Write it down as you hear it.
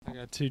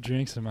got 2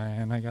 drinks in my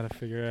hand. I gotta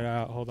figure it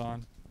out. Hold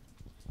on.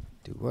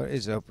 Dude, what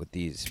is up with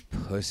these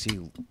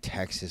pussy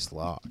Texas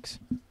locks?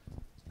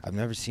 I've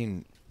never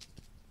seen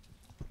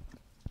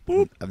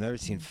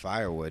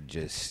firewood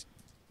just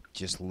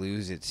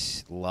lose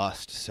its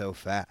lust so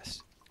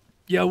fast.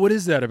 Yeah, what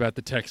is that about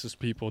the Texas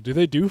people? Do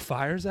they do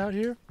fires out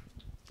here?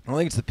 I don't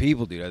think it's the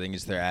people, dude. I think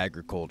it's their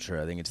agriculture.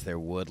 I think it's their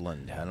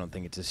woodland. I don't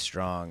think it's as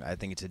strong. I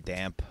think it's a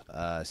damp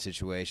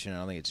situation. I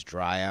don't think it's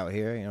dry out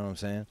here. You know what I'm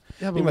saying?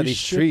 Yeah, but think about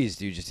these trees,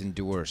 dude. Just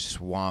endure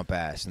swamp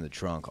ass in the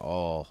trunk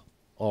all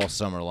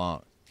summer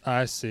long.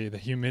 I see the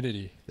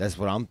humidity. That's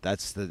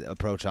the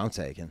approach I'm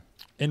taking.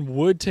 And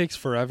wood takes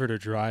forever to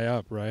dry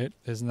up, right?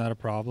 Isn't that a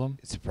problem?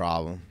 It's a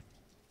problem.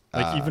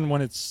 Like even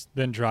when it's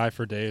been dry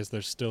for days,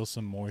 there's still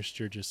some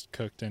moisture just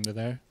cooked into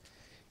there.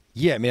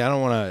 Yeah, I mean, I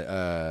don't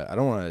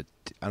want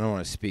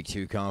to speak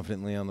too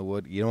confidently on the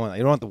wood. You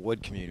don't want the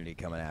wood community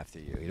coming after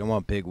you. You don't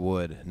want big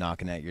wood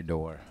knocking at your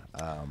door.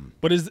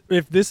 But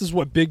if this is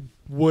what big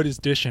wood is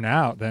dishing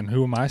out, then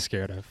who am I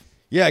scared of?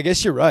 Yeah, I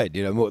guess you're right,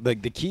 dude.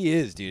 Like the key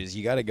is, dude, is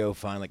you got to go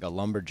find like a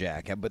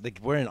lumberjack. But like,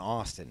 we're in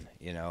Austin,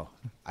 you know.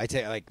 I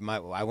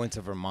went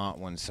to Vermont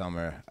one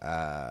summer.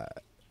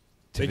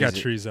 They got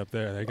trees up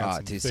there. They got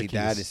some to thickies. see,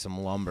 that is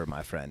some lumber,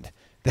 my friend.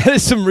 That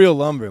is some real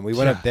lumber. And we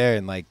went up there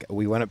and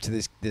we went up to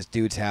this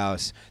dude's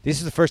house. This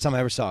is the first time I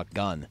ever saw a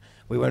gun.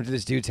 We went up to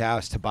this dude's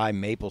house to buy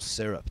maple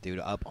syrup, dude,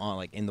 up on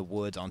like in the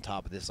woods on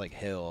top of this like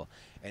hill.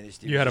 And this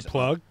dude You had a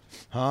plug?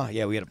 Huh?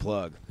 Yeah, we had a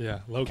plug. Yeah,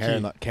 low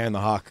Karen key. Karen the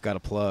Hawk got a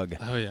plug.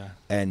 Oh yeah.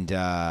 And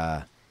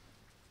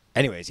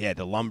anyways, yeah,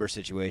 the lumber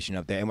situation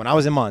up there. And when I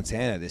was in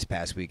Montana this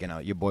past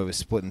weekend, your boy was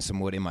splitting some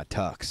wood in my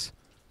tux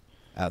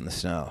out in the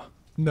snow.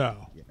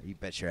 No. Yeah, you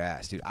bet your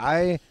ass, dude.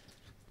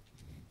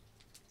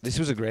 This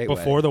was a great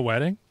Before the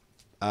wedding?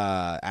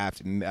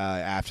 After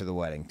the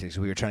wedding, because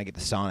we were trying to get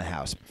the sauna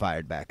house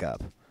fired back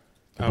up.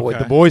 Okay.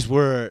 The boys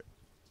were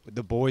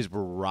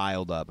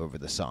riled up over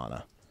the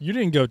sauna. You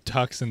didn't go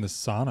tux in the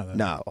sauna, though.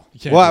 No. You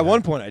can't Well, do at that.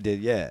 one point I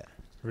did, yeah.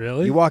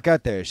 Really? You walk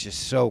out there, it's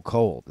just so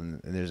cold, and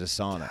there's a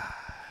sauna.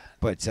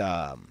 But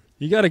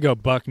you got to go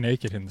buck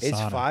naked in the it's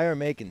sauna. fire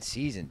making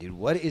season, dude.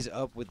 What is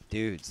up with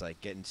dudes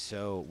like getting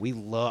so?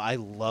 I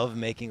love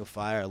making a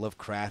fire. I love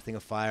crafting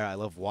a fire. I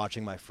love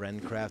watching my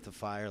friend craft a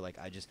fire. Like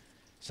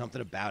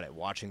something about it.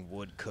 Watching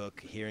wood cook,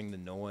 hearing the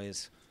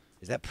noise.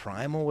 Is that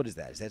primal? What is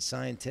that? Is that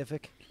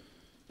scientific?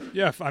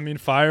 Yeah, I mean,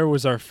 fire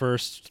was our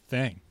first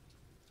thing.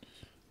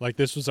 Like,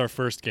 this was our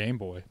first Game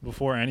Boy.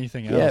 Before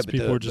anything else,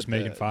 people were just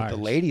making fires. The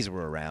ladies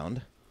were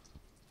around.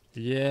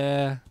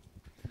 Yeah.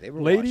 They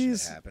were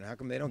Ladies watching it happen. How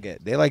come they don't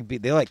get? They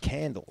like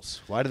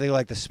candles. Why do they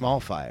like the small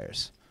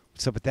fires?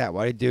 What's up with that?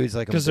 Why do dudes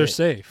like them? because they're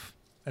safe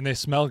and they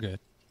smell good.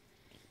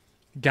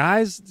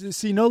 Guys,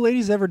 see, no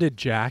ladies ever did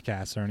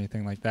Jackass or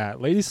anything like that.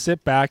 Ladies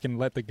sit back and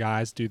let the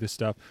guys do the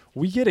stuff.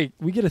 We get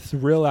a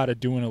thrill out of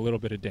doing a little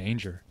bit of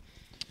danger.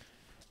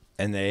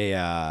 And they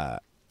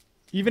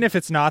even if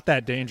it's not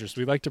that dangerous,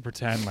 we like to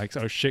pretend like,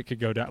 oh, shit could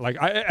go down. Like,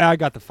 I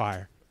got the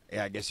fire.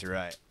 Yeah, I guess you're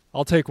right.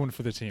 I'll take one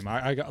for the team.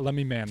 Let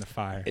me man the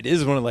fire. It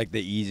is one of like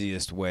the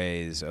easiest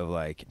ways of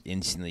like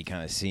instantly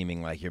kind of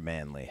seeming like you're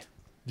manly.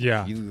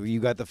 Yeah.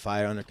 You got the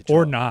fire under control.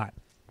 Or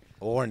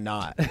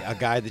not. A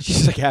guy that's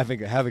just like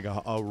having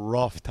a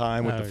rough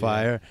time with the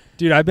fire. Yeah.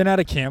 Dude, I've been at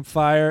a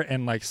campfire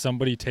and like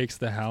somebody takes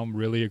the helm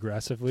really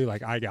aggressively,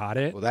 like I got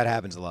it. Well, that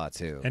happens a lot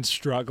too. And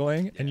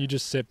struggling, and you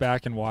just sit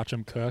back and watch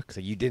them cook.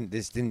 So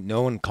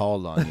no one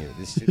called on you.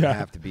 This didn't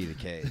have to be the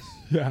case.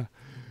 Yeah.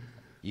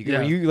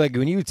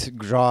 When you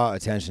draw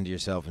attention to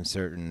yourself in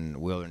certain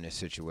wilderness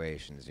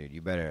situations, dude,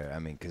 you better. I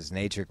mean, because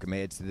nature,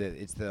 it's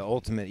the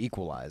ultimate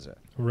equalizer.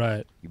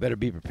 Right. You better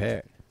be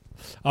prepared.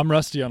 I'm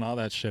rusty on all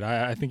that shit.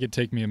 I think it'd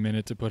take me a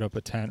minute to put up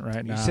a tent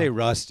right now. You say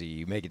rusty,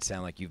 you make it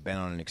sound like you've been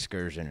on an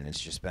excursion and it's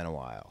just been a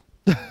while.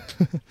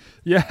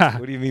 Yeah.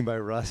 What do you mean by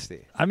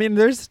rusty? I mean,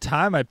 there's a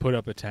time I put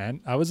up a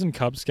tent. I was in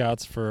Cub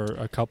Scouts for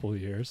a couple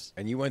of years.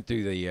 And you went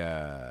through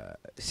the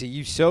see,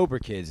 you sober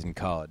kids in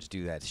college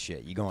do that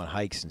shit. You go on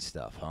hikes and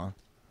stuff, huh?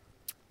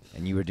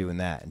 And you were doing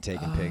that and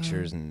taking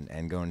pictures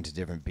and going to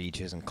different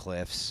beaches and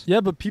cliffs. Yeah,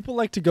 but people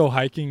like to go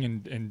hiking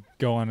and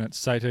go on a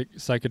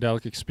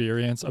psychedelic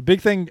experience. A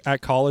big thing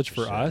at college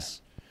for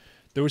us,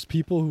 there was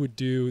people who would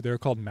they're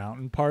called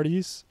mountain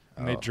parties.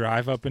 And they'd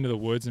drive up into the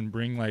woods and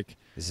bring like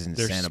this is in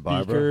their Santa speakers.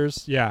 Barbara?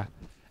 Yeah.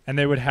 And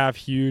they would have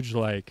huge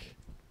like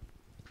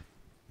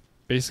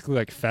basically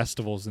like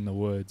festivals in the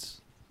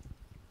woods.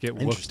 Get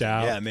whooped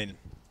out. Yeah, I mean,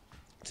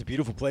 it's a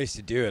beautiful place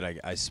to do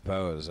it, I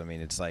suppose. I mean,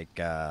 it's like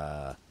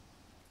because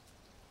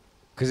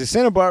in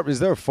Santa Barbara, is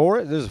there a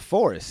forest? There's a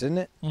forest, isn't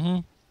it? Mm-hmm.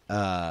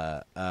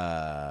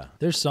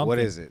 There's something. What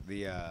is it?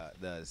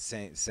 The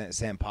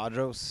San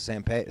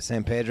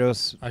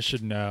Pedro's? I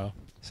should know.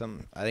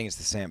 I think it's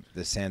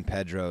the San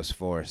Pedro's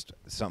forest,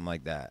 something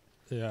like that.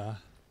 Yeah.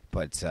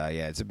 But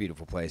yeah, it's a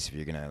beautiful place if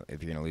you're gonna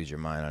lose your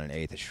mind on an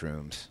eighth of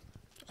shrooms.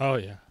 Oh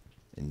yeah.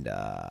 And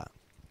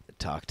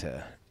talk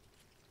to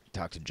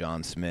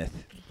John Smith.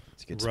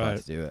 It's a good spot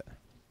to do it.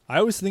 I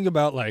always think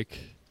about like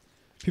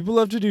People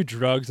love to do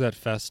drugs at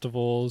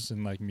festivals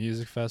and like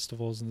music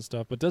festivals and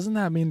stuff, but doesn't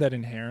that mean that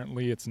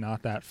inherently it's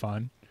not that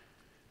fun?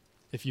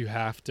 If you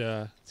have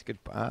to, It's good.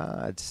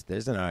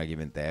 There's an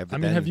argument there.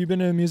 But have you been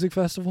to a music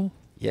festival?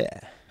 Yeah.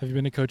 Have you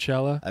been to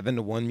Coachella? I've been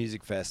to one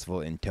music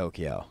festival in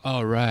Tokyo.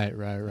 Oh, right.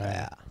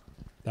 Yeah.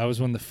 That was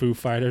when the Foo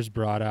Fighters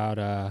brought out.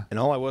 And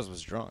all I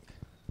was drunk.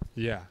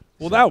 Yeah.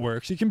 Well, So- that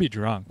works. You can be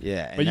drunk.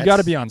 Yeah. But you got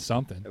to be on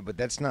something. But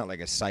that's not like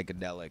a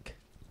psychedelic.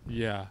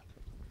 Yeah.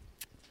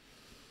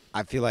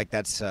 I feel like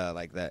that's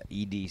like the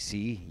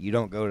EDC. You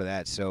don't go to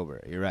that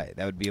sober. You're right.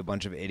 That would be a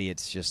bunch of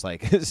idiots just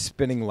like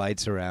spinning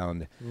lights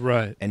around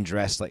Right. and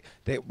dressed like.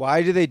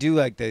 Why do they do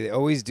like they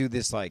always do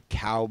this like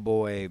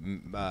cowboy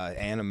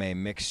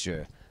anime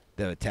mixture?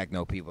 The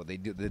techno people. They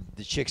do the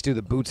chicks do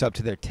the boots up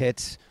to their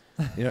tits,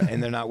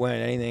 and they're not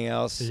wearing anything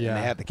else. Yeah. And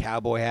they have the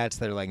cowboy hats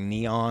that are like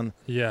neon.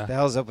 Yeah. What the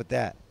hell's up with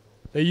that?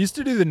 They used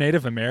to do the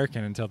Native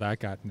American until that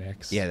got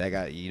nixed.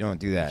 Yeah, you don't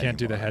do that. You can't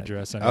do the anymore.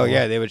 headdress anymore. Oh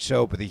yeah, they would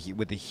show up with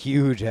the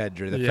huge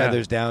headdress, the Yeah.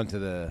 feathers down to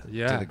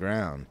the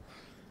ground.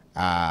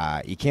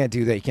 You can't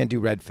do that. You can't do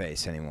red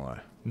face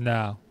anymore.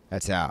 No.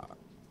 That's out.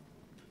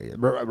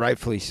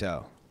 Rightfully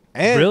so.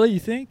 And, Really, you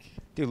think?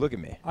 dude, look at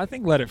me. I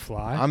think let it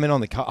fly. I'm in on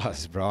the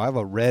cause, bro. I have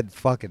a red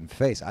fucking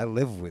face. I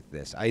live with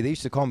this. They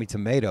used to call me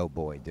Tomato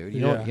Boy, dude. You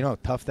know how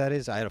tough that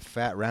is? I had a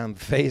fat, round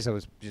face. I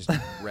was just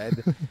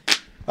red.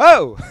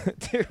 Oh,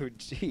 dude,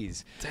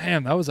 jeez.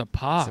 Damn, that was a It's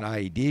pop. an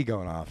IED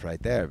going off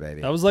right there,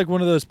 baby. That was like one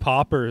of those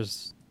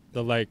poppers,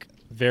 the like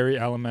very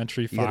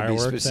elementary You gotta be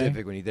firework specific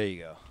thing. when you. There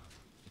you go.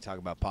 You talk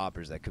about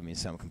poppers, that could mean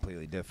something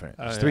completely different.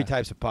 Oh, There's three yeah.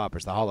 types of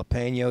poppers: the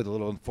jalapeno, the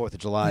little 4th of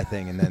July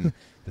thing, and then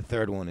the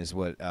third one is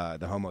what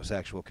the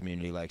homosexual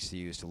community likes to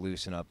use to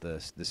loosen up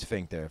the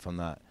sphincter, if I'm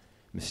not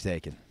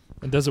mistaken.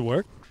 And does it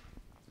work?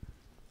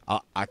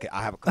 I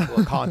have a couple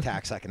of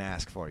contacts I can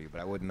ask for you, but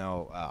I wouldn't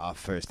know off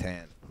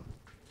firsthand.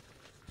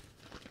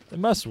 It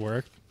must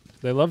work.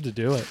 They love to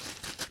do it.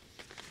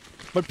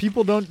 But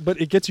people don't. But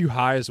it gets you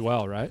high as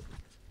well, right?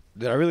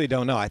 Dude, I really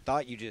don't know. I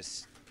thought you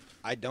just.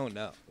 I don't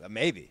know.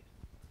 Maybe.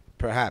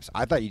 Perhaps.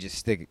 I thought you just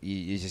stick.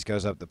 It just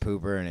goes up the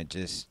pooper, and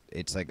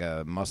it's like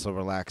a muscle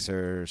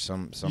relaxer or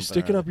something. You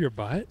stick it up your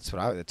butt.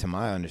 That's to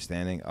my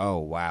understanding. Oh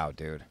wow,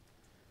 dude.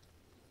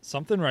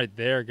 Something right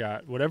there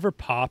got whatever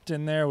popped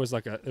in there was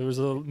like it was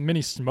a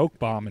mini smoke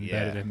bomb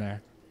embedded Yeah. in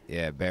there.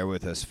 Yeah, bear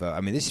with us, folks.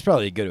 I mean, this is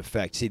probably a good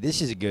effect. See, this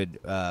is a good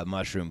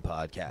mushroom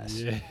podcast.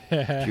 Yeah.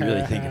 If you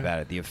really think about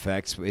it, the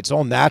effects. It's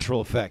all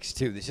natural effects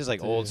too. This is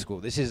like old Dude. school.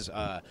 This is.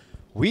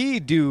 We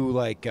do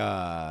like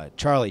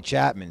Charlie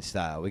Chaplin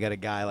style. We got a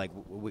guy like.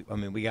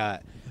 We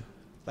got.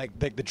 Like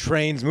the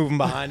trains moving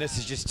behind us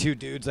is just two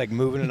dudes like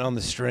moving it on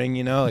the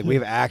string, Like we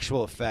have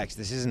actual effects.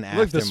 This isn't aftermarket.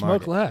 Look, the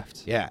smoke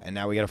left. Yeah, and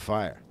now we got a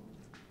fire.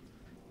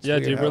 It's Yeah,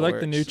 weird dude, how we're it like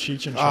the works. new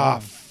Cheech and Ah,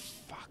 Chong.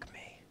 fuck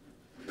me.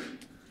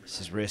 This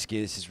is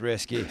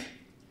risky.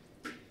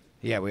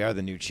 Yeah, we are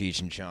the new Cheech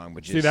and Chong,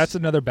 which See, is that's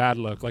another bad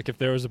look. Like if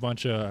there was a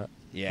bunch of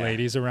yeah.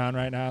 ladies around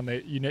right now and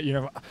they,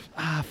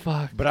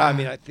 fuck. But I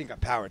mean, I think I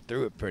powered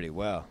through it pretty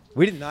well.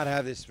 We did not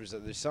have this.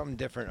 There's something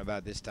different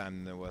about this time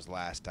than there was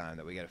last time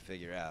that we got to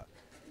figure out.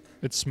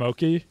 It's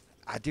smoky.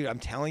 Dude, I'm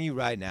telling you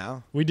right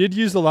now. We did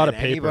use a lot of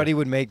and paper.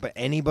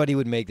 anybody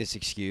would make this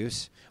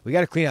excuse. We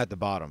got to clean out the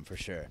bottom for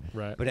sure.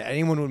 Right. But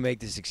anyone would make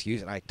this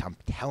excuse, and I'm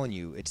telling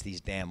you, it's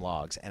these damn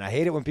logs. And I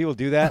hate it when people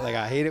do that. Like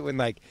I hate it when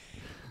like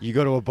you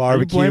go to a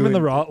barbecue. Are you blaming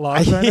and- the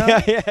logs right now?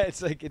 Yeah.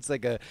 It's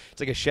like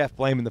a chef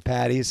blaming the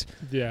patties.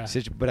 Yeah.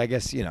 But I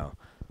guess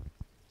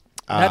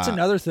That's uh,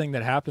 another thing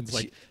that happens.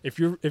 Like if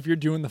you're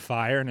doing the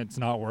fire and it's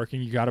not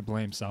working, you got to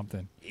blame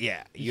something.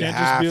 Yeah, You you can't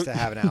just have be- to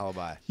have an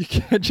alibi. You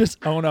can't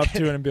just own up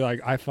to it and be like,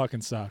 I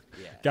fucking suck.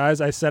 Yeah.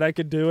 Guys, I said I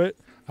could do it.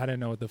 I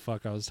didn't know what the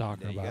fuck I was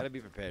talking Yeah, you got to about. be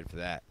prepared for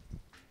that.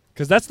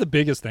 Because that's the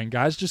biggest thing.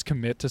 Guys just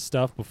commit to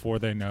stuff before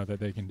they know that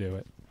they can do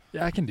it.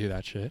 Yeah, I can do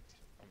that shit.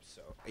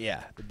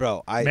 Yeah,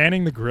 bro.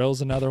 Manning the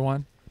grill's another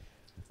one.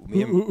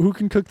 Me and, Who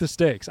can cook the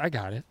steaks? I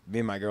got it. me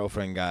and my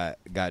girlfriend got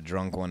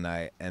drunk one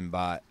night and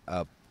bought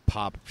a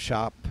pop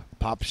shot.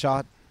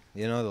 The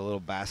little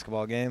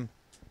basketball game.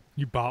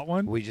 You bought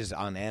one? We just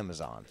on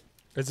Amazon.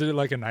 Is it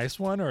like a nice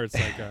one or it's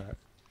like a...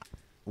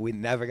 We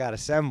never got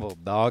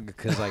assembled, dog,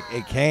 because like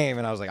it came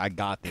and I was like, I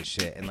got this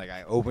shit, and like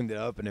I opened it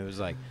up and it was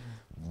like,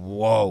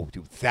 whoa,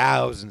 dude,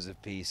 thousands of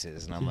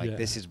pieces, and I'm like, Yeah.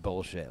 this is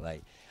bullshit.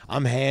 Like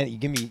you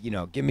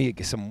give me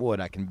some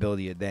wood, I can build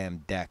you a damn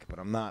deck, but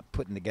I'm not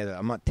putting together,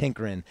 I'm not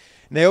tinkering.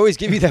 And they always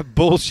give you that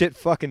bullshit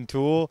fucking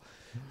tool,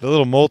 the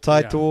little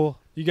multi-tool.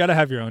 You got to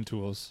have your own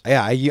tools.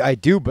 Yeah, I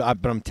do, but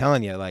I'm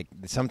telling you, like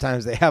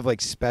sometimes they have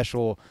like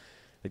special,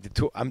 like the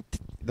tool.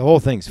 The whole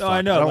thing's. No, fucked.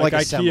 I know, I don't like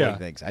like assembling IKEA.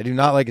 things. I do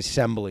not like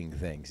assembling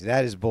things.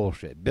 That is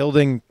bullshit.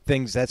 Building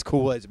things, that's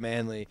cool. That's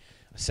manly.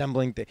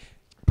 Assembling things.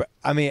 But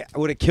I mean,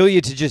 would it kill you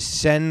to just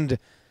send?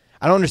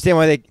 I don't understand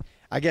why they.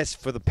 I guess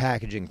for the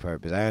packaging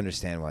purpose, I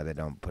understand why they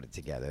don't put it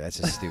together. That's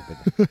just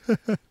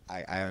stupid.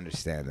 I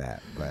understand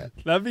that, but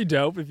That'd be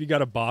dope if you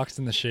got a box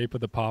in the shape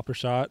of the popper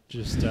shot.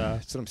 Just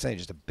that's what I'm saying.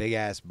 Just a big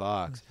ass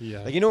box.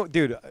 yeah. Like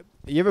dude,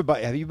 you ever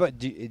buy?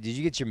 Did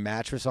you get your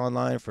mattress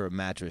online for a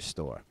mattress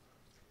store?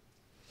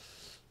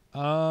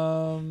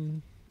 I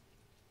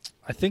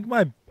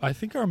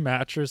think our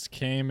mattress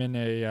came in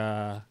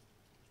a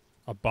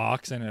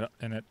box and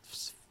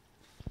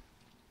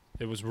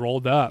it was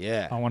rolled up.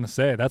 Yeah. I want to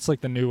say that's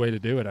like the new way to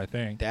do it. I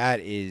think. That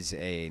is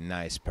a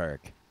nice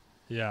perk.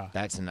 Yeah.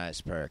 That's a nice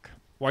perk.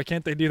 Why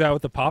can't they do that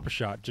with the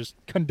Pop-A-Shot? Just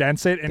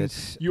condense it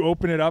and you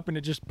open it up and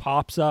it just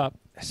pops up.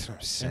 That's what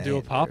I'm saying. And do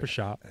a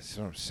Pop-A-Shot. That's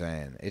what I'm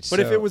saying. But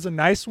if it was a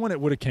nice one,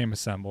 it would have came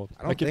assembled.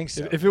 I don't think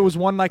so. If it was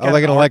one like an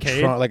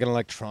arcade, like an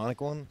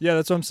electronic one. Yeah,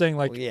 that's what I'm saying.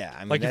 Like, well, yeah,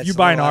 I mean, like if you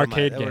buy an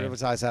arcade game, it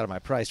was out of my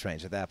price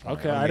range at that point.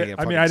 Okay, I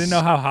didn't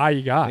know how high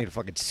you got. I need a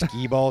fucking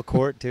skee ball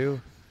court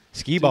too.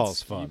 Skee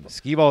ball's fun.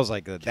 Skee ball's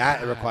like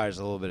that requires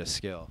a little bit of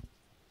skill.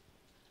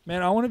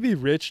 Man, I want to be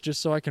rich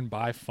just so I can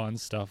buy fun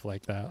stuff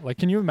like that. Like,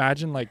 can you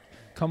imagine? Like,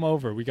 come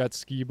over. We got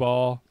skee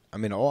ball. I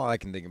mean, all I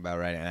can think about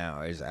right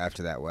now is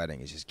after that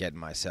wedding is just getting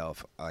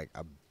myself like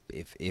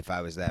if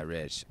I was that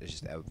rich, it's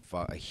just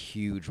a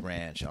huge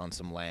ranch on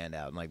some land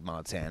out in like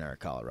Montana or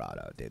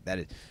Colorado, dude. That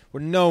is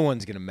where no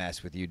one's gonna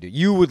mess with you, dude.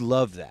 You would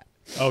love that.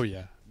 Oh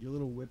yeah. Your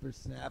little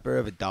whippersnapper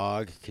of a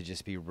dog could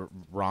just be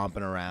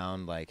romping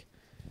around. Like,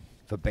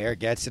 if a bear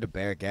gets it,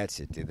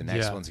 dude. The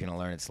next one's gonna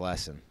learn its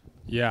lesson.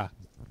 Yeah.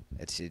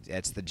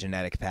 It's the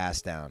genetic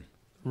pass down.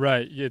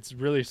 Right. It's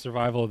really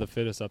survival of the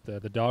fittest up there.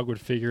 The dog would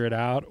figure it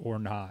out or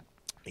not.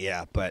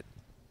 Yeah, but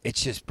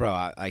it's just,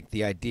 bro, like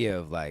the idea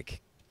of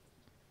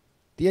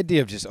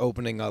just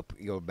opening up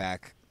your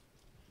back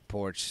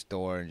porch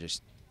door and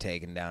just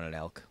taking down an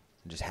elk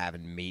and just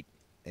having meat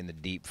in the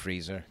deep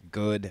freezer.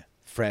 Good,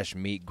 fresh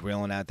meat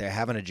grilling out there.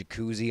 Having a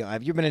jacuzzi.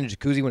 Have you been in a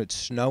jacuzzi when it's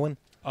snowing?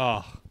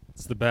 Oh,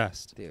 it's the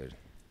best. Dude.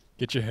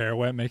 Get your hair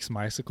wet, make some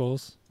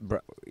icicles. Bro,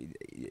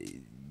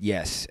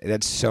 yes,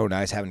 that's so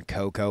nice having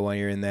cocoa when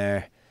you're in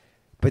there.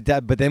 But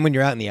then when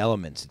you're out in the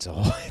elements, it's a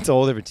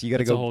whole different. You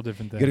gotta go. A whole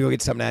different thing. You gotta go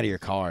get something out of your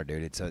car,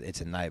 dude. It's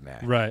a nightmare.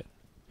 Right.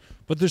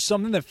 But there's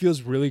something that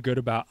feels really good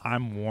about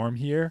I'm warm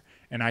here,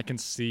 and I can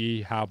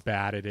see how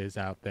bad it is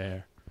out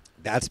there.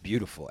 That's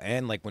beautiful,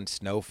 and like when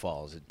snow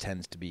falls, it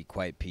tends to be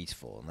quite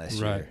peaceful,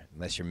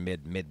 unless you're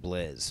mid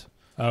blizz.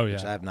 Oh yeah.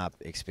 Which I have not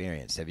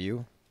experienced. Have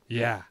you?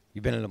 Yeah.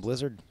 You been in a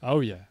blizzard?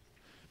 Oh yeah.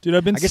 Dude,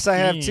 I've been. I guess I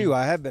have too.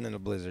 I have been in a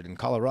blizzard in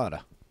Colorado.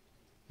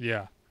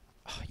 Yeah.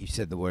 Oh, you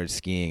said the word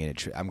skiing,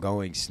 and I'm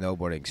going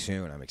snowboarding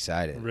soon. I'm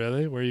excited.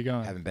 Really? Where are you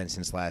going? I haven't been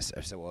since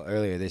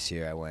earlier this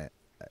year. I went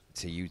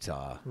to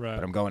Utah, right?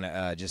 But I'm going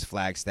to just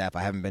Flagstaff.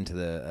 I haven't been to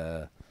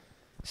the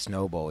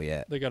Snow Bowl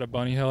yet. They got a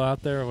bunny hill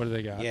out there. Or what do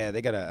they got? Yeah,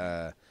 they got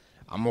a.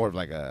 I'm more of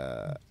like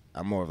a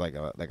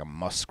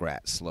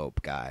muskrat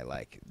slope guy.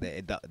 Like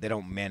they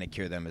don't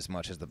manicure them as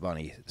much as the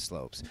bunny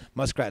slopes.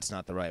 Muskrat's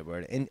not the right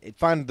word. And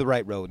find the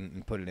right road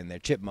and put it in there.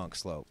 Chipmunk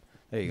slope.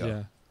 There you go.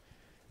 Yeah.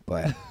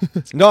 But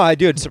no, I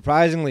do. It's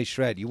surprisingly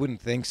shred. You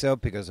wouldn't think so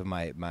because of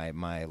my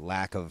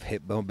lack of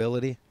hip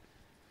mobility.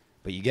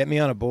 But you get me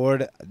on a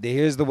board.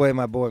 Here's the way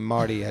my boy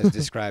Marty has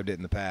described it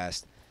in the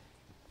past.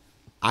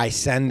 I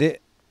send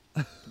it,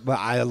 but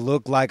I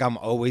look like I'm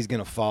always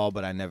gonna fall,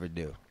 but I never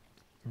do.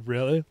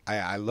 Really?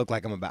 I look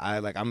like I'm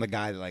the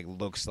guy that like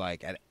looks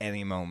like at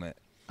any moment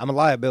I'm a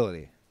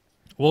liability.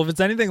 Well, if it's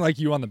anything like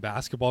you on the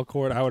basketball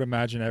court, I would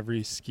imagine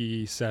every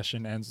ski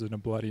session ends in a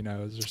bloody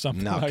nose or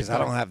something. No, because I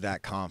don't have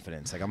that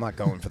confidence. Like I'm not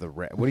going for the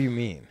what do you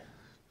mean?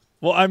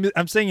 Well,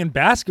 I'm saying in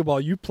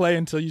basketball, you play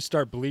until you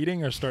start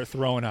bleeding or start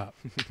throwing up.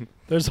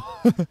 There's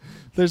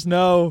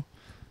no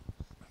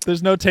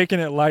taking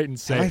it light and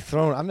safe.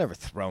 I've never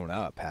thrown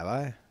up, have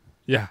I?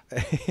 Yeah.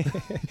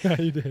 Yeah,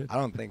 you did. I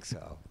don't think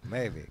so.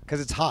 Maybe. Because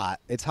it's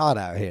hot. It's hot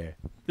out here.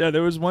 Yeah,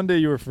 there was one day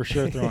you were for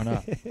sure throwing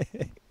up.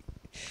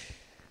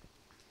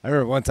 I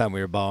remember one time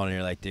we were balling and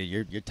you're like, dude,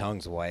 your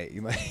tongue's white.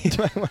 You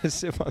might want to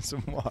sip on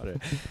some water.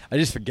 I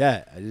just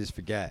forget.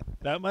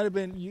 That might have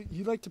been,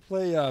 you like to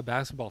play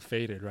basketball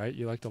faded, right?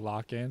 You like to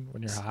lock in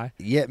when you're high?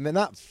 Yeah, man,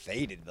 not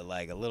faded, but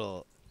like a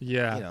little,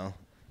 yeah. You know.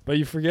 But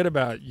you forget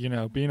about,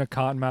 being a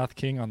cottonmouth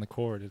king on the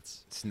court.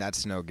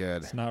 That's no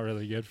good. It's not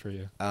really good for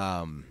you.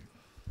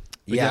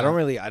 Yeah,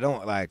 I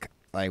don't like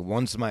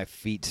once my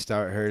feet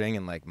start hurting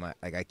and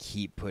I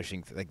keep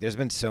pushing. There's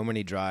been so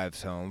many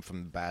drives home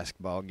from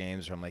basketball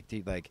games where I'm like,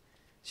 dude, like,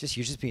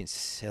 you're just being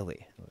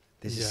silly.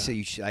 This is so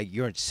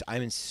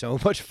I'm in so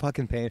much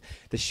fucking pain.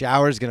 The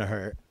shower's gonna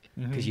hurt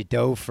because you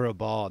dove for a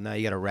ball. Now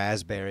you got a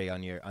raspberry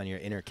on your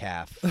inner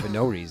calf for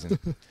no reason.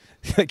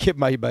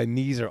 My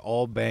knees are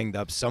all banged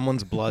up.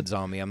 Someone's blood's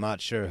on me. I'm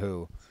not sure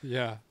who.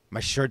 Yeah.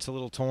 My shirt's a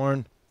little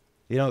torn.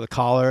 The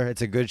collar,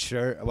 it's a good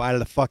shirt. Why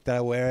the fuck did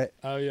I wear it?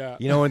 Oh, yeah.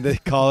 When the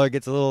collar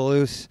gets a little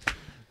loose?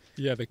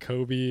 Yeah, the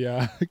Kobe,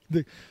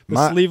 the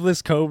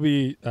sleeveless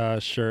Kobe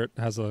shirt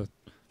has a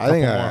couple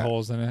more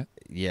holes in it.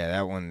 Yeah,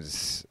 that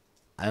one's...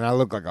 And I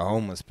look like a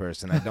homeless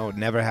person. I don't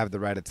never have the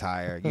right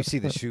attire. You see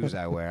the shoes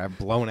I wear. I've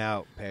blown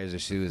out pairs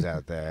of shoes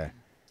out there.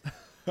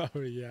 Oh,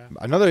 yeah.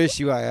 Another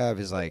issue I have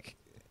is,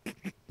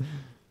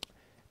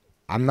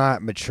 I'm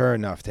not mature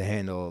enough to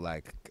handle,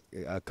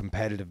 a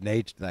competitive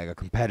nature, a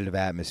competitive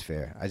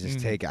atmosphere. I just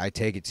take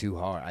it too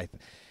hard.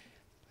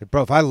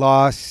 Bro, if I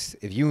lost,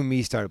 if you and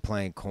me started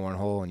playing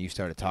cornhole and you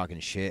started talking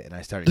shit and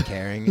I started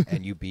caring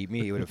and you beat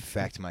me, it would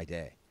affect my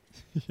day.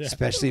 Yeah.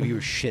 Especially if you were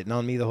shitting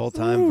on me the whole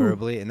time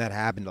verbally, and that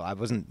happened. I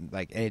wasn't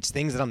like, and it's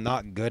things that I'm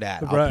not good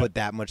at. I'll put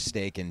that much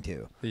stake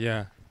into.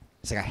 Yeah.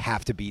 It's like I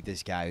have to beat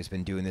this guy who's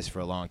been doing this for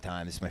a long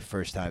time. This is my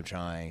first time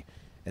trying,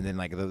 and then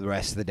like the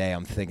rest of the day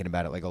I'm thinking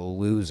about it like a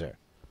loser.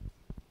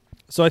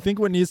 So I think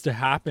what needs to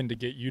happen to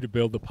get you to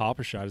build the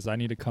Papa Shot is I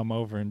need to come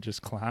over and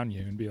just clown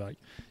you and be like,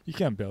 you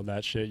can't build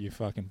that shit, you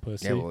fucking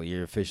pussy. Yeah, well,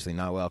 you're officially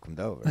not welcomed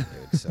over,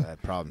 dude. So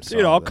that problem solved.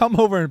 Dude, I'll come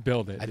over and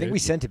build it. I think we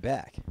sent it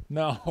back.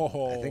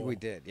 No. I think we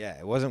did. Yeah,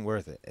 it wasn't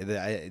worth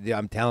it.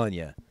 I'm telling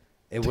you,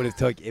 it would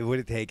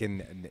have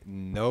taken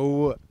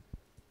no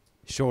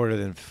shorter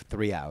than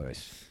 3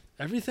 hours.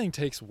 Everything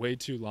takes way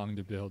too long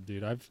to build,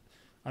 dude.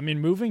 I mean,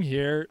 moving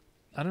here,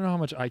 I don't know how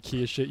much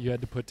IKEA shit you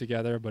had to put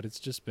together, but it's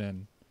just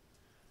been.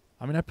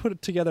 I mean, I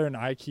put together an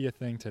IKEA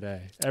thing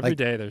today. Every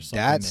day there's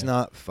something. That's new.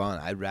 not fun.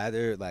 I'd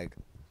rather like.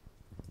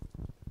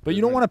 But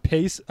you don't want to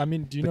pace. I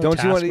mean, do you know?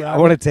 Don't you want? I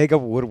want to take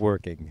up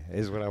woodworking.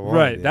 Is what I want.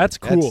 Right. That's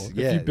cool.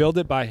 Yeah. If you build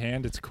it by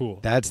hand, it's cool.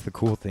 That's the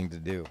cool thing to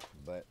do.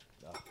 But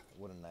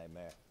what a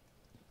nightmare.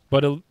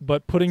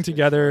 But putting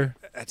together.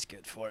 That's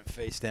good for it.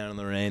 Face down in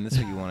the rain. That's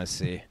what you want to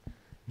see.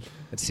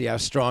 Let's see how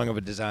strong of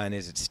a design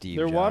is it, Steve.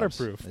 They're Jobs.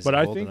 waterproof, Is but it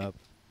I holding think. up?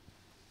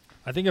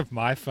 I think if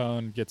my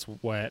phone gets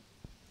wet,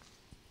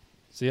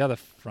 see how the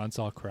front's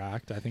all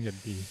cracked. I think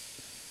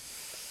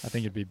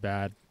it'd be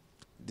bad.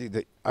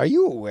 Dude, are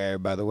you aware,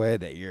 by the way,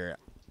 that you're?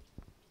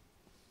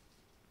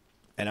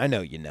 And I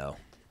know you know.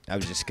 I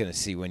was just gonna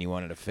see when you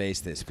wanted to face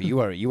this, but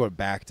you are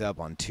backed up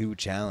on 2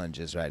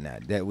 challenges right now.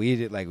 That we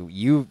did, like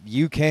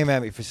you came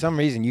at me for some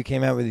reason. You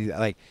came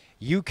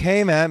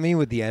at me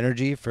with the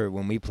energy for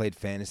when we played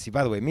fantasy.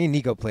 By the way, me and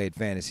Nico played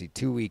fantasy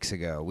 2 weeks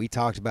ago. We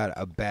talked about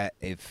a bet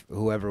if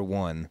whoever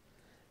won,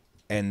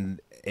 and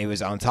it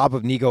was on top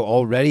of Nico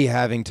already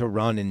having to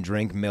run and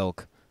drink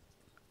milk.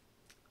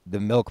 The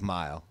milk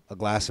mile, a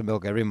glass of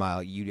milk every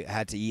mile. You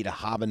had to eat a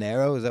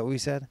habanero. Is that what we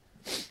said?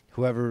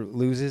 Whoever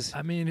loses.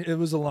 I mean, it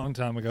was a long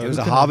time ago. It was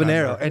a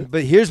habanero.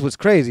 But here's what's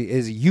crazy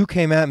is you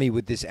came at me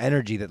with this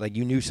energy that like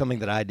you knew something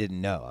that I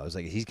didn't know. I was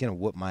like, he's gonna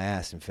whoop my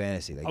ass in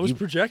fantasy. Like, I was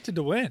projected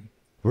to win.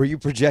 Were you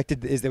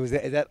projected? Is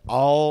that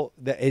all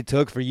that it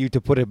took for you to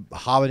put a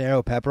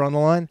habanero pepper on the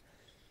line?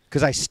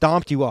 Because I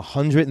stomped you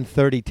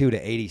 132 to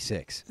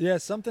 86. Yeah,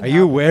 something. Are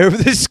you aware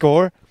of this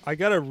score? I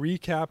got to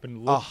recap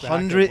and look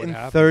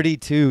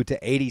 132 to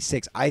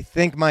 86. I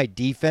think my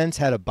defense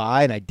had a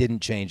bye and I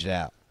didn't change it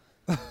out.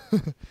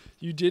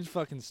 You did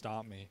fucking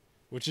stop me,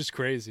 which is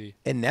crazy.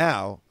 And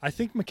now I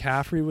think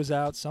McCaffrey was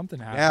out. Something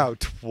happened. Now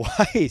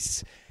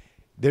twice.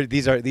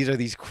 These are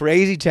these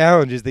crazy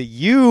challenges that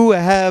you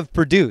have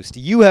produced.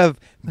 You have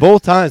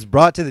both times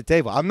brought to the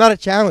table. I'm not a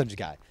challenge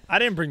guy. I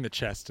didn't bring the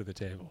chest to the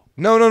table.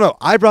 No.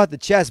 I brought the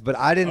chest, but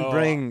I didn't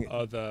bring.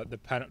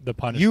 The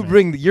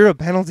punishment. You're a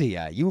penalty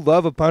guy. You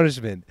love a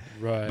punishment,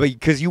 right? But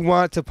because you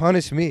want to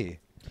punish me,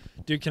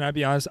 dude. Can I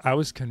be honest? I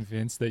was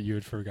convinced that you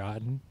had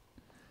forgotten,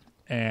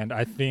 and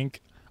I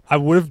think I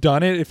would have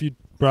done it if you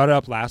brought it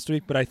up last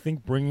week. But I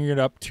think bringing it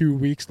up 2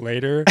 weeks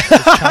later,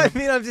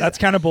 that's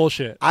kind of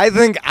bullshit. I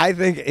think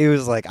it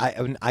was like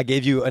I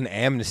gave you an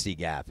amnesty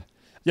gap.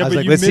 Yeah, I was but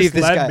like, you let's see if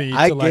this guy.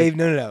 me.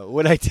 No.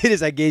 What I did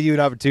is I gave you an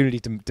opportunity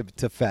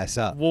to fess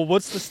up. Well,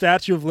 what's the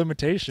statute of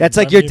limitations? That's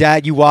like your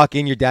dad. You walk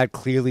in, your dad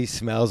clearly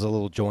smells a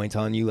little joint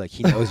on you, like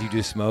he knows you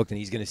just smoked, and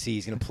he's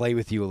gonna play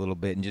with you a little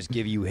bit and just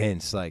give you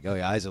hints, like, oh,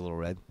 your eyes are a little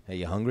red. Hey,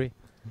 you hungry?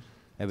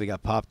 Hey, we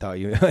got Pop-Tart.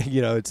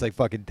 You know, it's like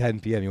fucking 10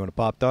 p.m. You want a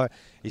Pop-Tart?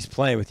 He's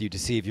playing with you to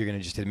see if you're gonna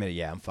just admit it.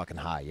 Yeah, I'm fucking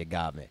high. You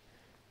got me.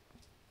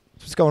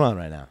 What's going on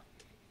right now?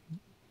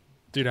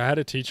 Dude, I had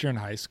a teacher in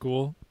high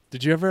school.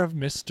 Did you ever have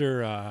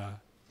Mr.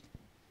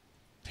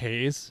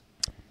 Hayes?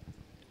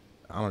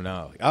 I don't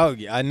know. Oh,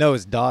 yeah, I know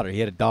his daughter. He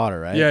had a daughter,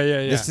 right? Yeah.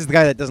 This is the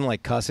guy that doesn't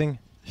like cussing?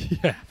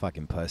 Yeah.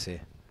 Fucking pussy.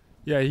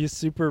 Yeah, he's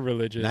super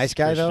religious. Nice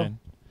guy, Christian.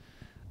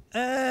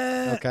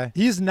 Okay.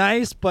 He's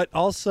nice, but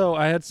also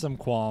I had some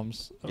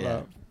qualms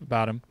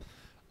about him.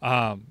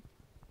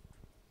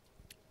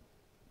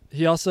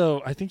 He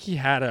also, I think he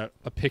had a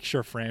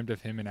picture framed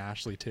of him and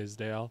Ashley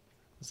Tisdale.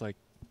 It's like,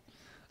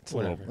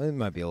 whatever. It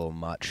might be a little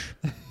much.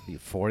 You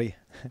 40?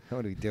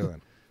 What are we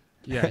doing?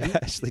 Yeah.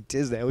 Ashley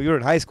Tisdale. We were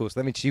in high school, so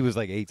that means she was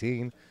like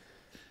 18.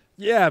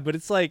 Yeah, but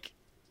it's like.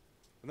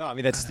 No, I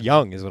mean, that's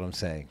young is what I'm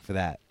saying for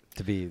that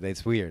to be.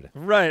 That's weird.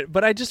 Right,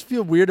 but I just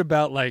feel weird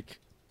about, like,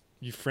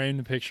 you framed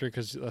the picture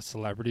because a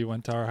celebrity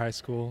went to our high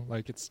school.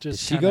 Like, it's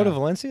just. Did she go to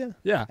Valencia?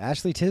 Yeah.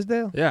 Ashley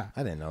Tisdale? Yeah.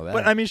 I didn't know that.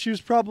 But, I mean, she was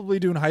probably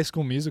doing High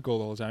School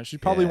Musical all the time. She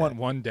probably went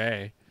one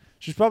day.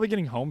 She's probably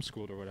getting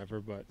homeschooled or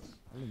whatever, but.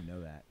 I didn't even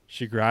know that.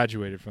 She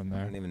graduated from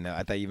there. I didn't even know.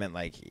 I thought you meant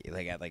like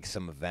at like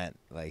some event,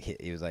 like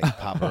he was like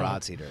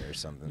paparazzi'd her or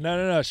something.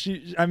 No.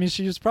 She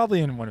was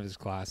probably in one of his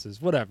classes.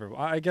 Whatever.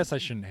 I guess I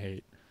shouldn't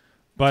hate,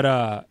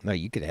 but no,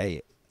 you could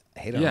hate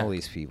on all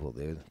these people,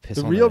 dude.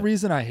 The real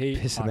reason I hate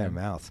piss in their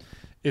mouth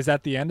is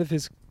at the end of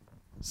his.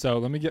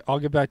 So I'll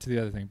get back to the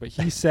other thing. But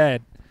he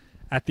said,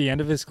 at the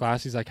end of his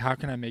class, he's like, "How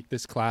can I make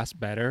this class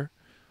better?"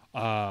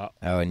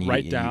 And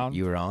write down.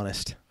 You were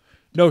honest.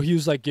 No, he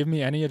was like, give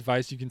me any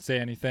advice. You can say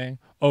anything.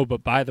 Oh,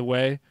 but by the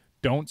way,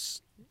 don't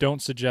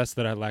suggest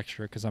that I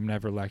lecture because I'm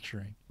never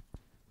lecturing.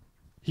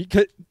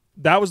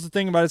 That was the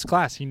thing about his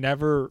class. He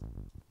never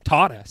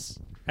taught us.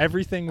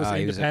 Everything was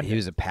independent. He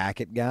was a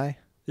packet guy.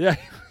 Yeah,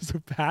 he was a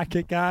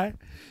packet guy,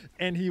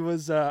 and he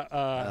was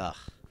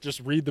just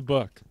read the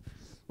book.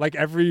 Like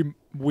every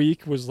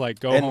week was like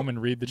go home and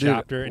read the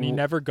chapter, and he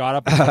never got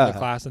up in front of the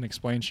class and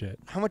explained shit.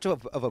 How much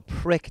of a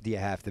prick do you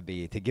have to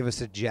be to give a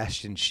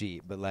suggestion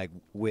sheet, but like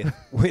with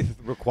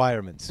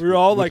requirements? We were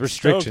all with like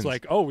restrictions. stoked,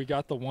 like, oh, we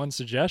got the one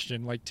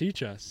suggestion, like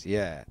teach us.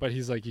 Yeah. But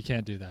he's like, you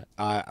can't do that.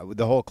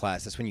 The whole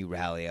class. That's when you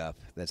rally up.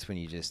 That's when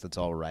you just let's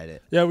all write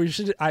it. Yeah,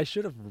 I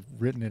should have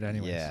written it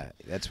anyways. Yeah,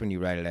 that's when you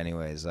write it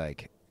anyways.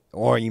 Like,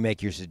 or you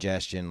make your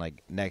suggestion.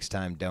 Like next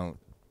time, don't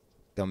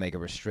make a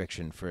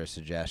restriction for a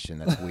suggestion.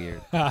 That's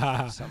weird.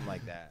 Something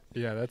like that.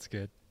 Yeah, that's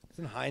good. It's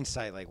in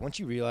hindsight, like once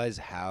you realize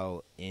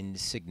how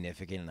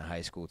insignificant a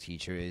high school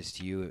teacher is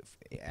to you,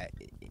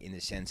 in the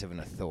sense of an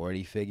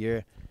authority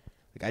figure.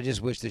 Like I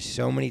just wish there's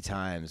so many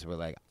times where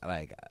like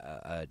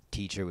a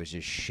teacher was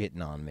just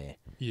shitting on me.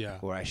 Yeah.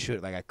 Or I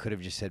could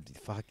have just said,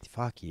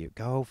 fuck you,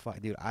 go fuck,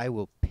 dude. I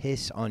will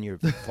piss on your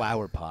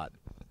flower pot.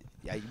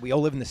 Yeah, we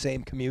all live in the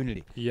same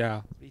community. Yeah.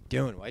 What are you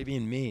doing? Why are you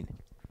being mean?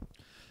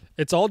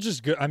 It's all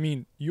just good. I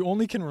mean, you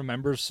only can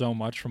remember so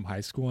much from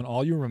high school, and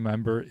all you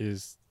remember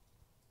is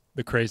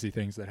the crazy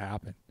things that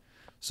happen.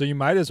 So you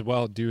might as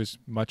well do as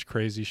much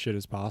crazy shit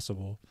as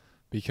possible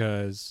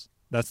because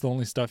that's the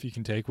only stuff you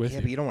can take with you.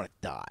 Yeah, but you don't want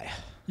to die.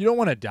 You don't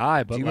want to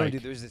die, but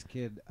like there's this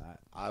kid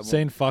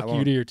saying fuck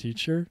you to your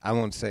teacher. I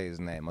won't say his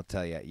name. I'll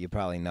tell you. You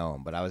probably know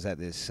him. But I was at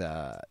this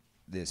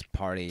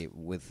party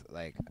with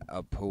like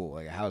a pool,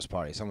 like a house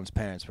party. Someone's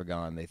parents were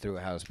gone. They threw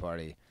a house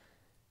party.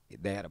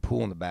 They had a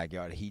pool in the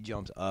backyard. He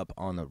jumped up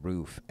on the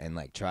roof and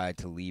like tried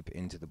to leap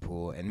into the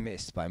pool and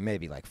missed by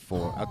maybe like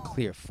a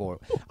clear 4.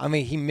 I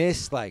mean, he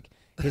missed like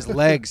his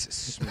legs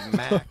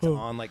smacked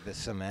on like the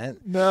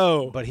cement.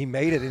 No, but he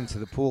made it into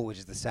the pool, which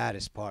is the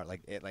saddest part.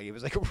 Like it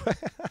was like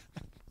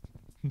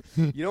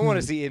you don't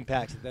want to see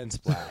impact then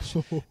splash.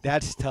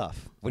 That's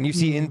tough. When you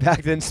see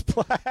impact then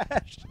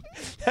splash,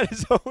 that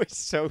is always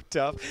so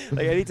tough.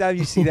 Like anytime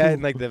you see that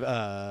in like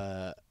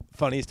the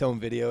funniest home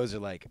videos or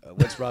like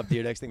what's Rob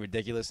Dyrdek's thing,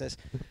 ridiculousness,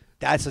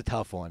 that's a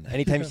tough one.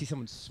 Anytime you see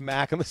someone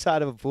smack on the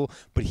side of a pool,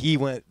 but he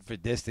went for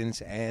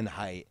distance and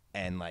height,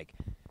 and like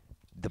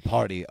the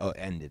party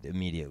ended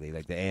immediately.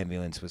 Like the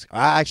ambulance was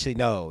actually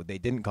no, they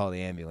didn't call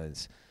the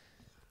ambulance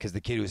because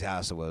the kid whose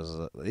house it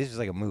was, this was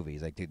like a movie.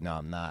 He's like, dude, no,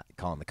 I'm not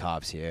calling the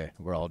cops here.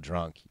 We're all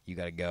drunk. You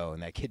got to go.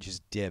 And that kid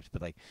just dipped,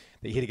 but like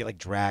he had to get like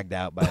dragged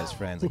out by his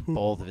friends. Like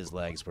both of his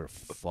legs were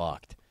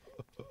fucked.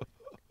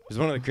 It was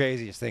one of the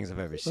craziest things I've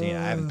ever seen.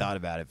 I haven't thought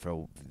about it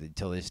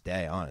until this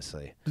day,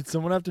 honestly. Did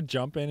someone have to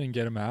jump in and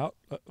get him out?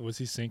 Was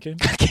he sinking?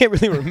 I can't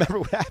really remember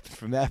what happened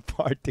from that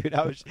part, dude.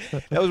 That was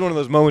one of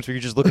those moments where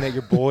you're just looking at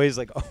your boys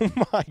like, oh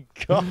my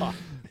God.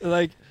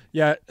 Like,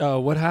 yeah,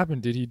 what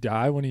happened? Did he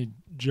die when he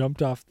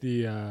jumped off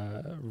the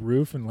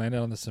roof and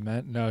landed on the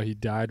cement? No, he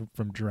died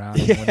from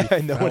drowning.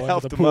 Yeah, no one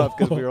helped him up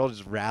because we were all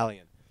just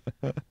rallying.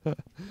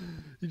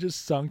 He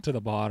just sunk to the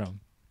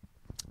bottom.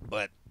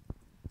 But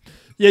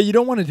yeah, you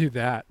don't want to do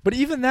that. But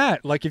even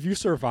that, like if you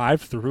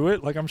survive through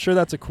it, like I'm sure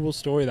that's a cool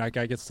story that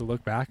guy gets to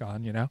look back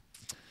on, you know?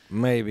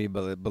 Maybe,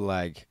 but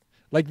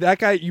like that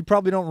guy, you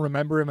probably don't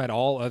remember him at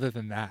all other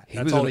than that.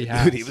 That's all he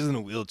has. Dude, he was in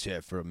a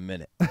wheelchair for a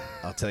minute.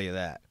 I'll tell you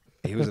that.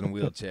 He was in a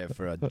wheelchair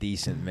for a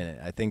decent minute.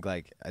 I think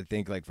like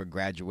for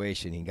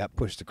graduation, he got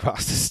pushed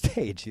across the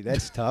stage. See,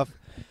 that's tough.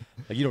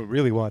 Like you don't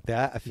really want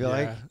that. I feel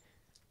like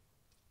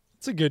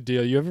it's a good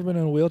deal. You ever been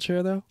in a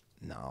wheelchair though?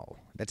 No,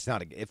 that's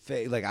not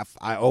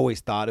I always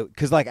thought it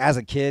because like as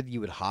a kid, you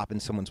would hop in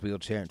someone's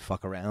wheelchair and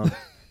fuck around.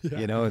 Yeah.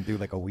 You know, and do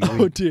like a wheelie.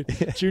 Oh, dude.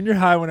 Junior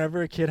high,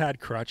 whenever a kid had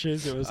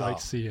crutches, it was like,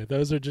 see ya.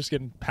 Those are just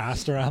getting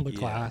passed around the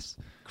class.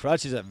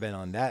 Crutches I've been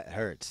on, that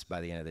hurts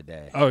by the end of the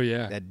day. Oh,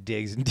 yeah. That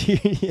digs into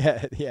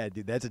yeah,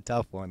 dude, that's a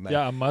tough one. Like,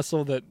 yeah, a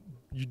muscle that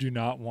you do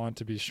not want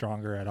to be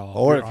stronger at all.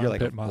 Or if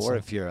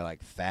you're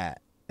like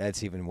fat,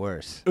 that's even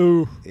worse.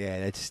 Ooh. Yeah,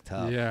 that's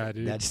tough. Yeah,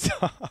 dude. That's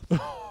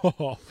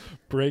tough.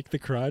 Break the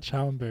crutch?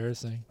 How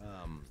embarrassing.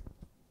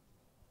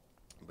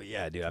 But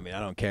yeah, dude, I mean,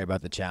 I don't care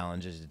about the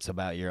challenges. It's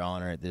about your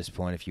honor at this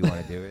point. If you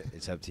want to do it,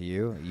 it's up to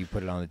you. You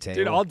put it on the table.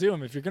 Dude, I'll do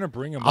them if you're going to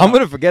bring them I'm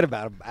going to forget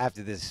about them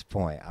after this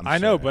point. I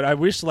know, but I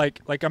wish, like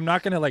I'm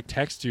not going to, like,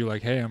 text you,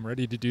 like, hey, I'm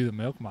ready to do the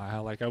milk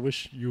mile. Like, I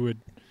wish you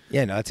would.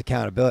 Yeah, no, it's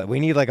accountability. We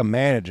need, like, a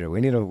manager.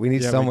 We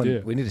need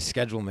someone. We need a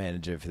schedule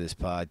manager for this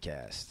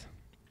podcast.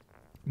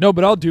 No,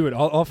 but I'll do it.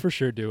 I'll for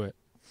sure do it.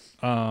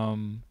 Yeah,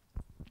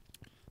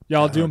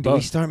 I'll do them both. Do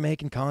we start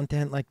making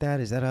content like that?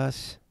 Is that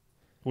us?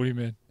 What do you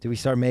mean? Do we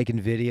start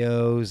making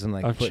videos and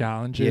like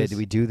challenges? Yeah, do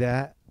we do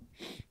that?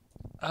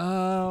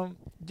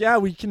 Yeah,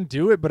 we can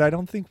do it, but I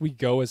don't think we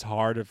go as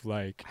hard of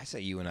like. I say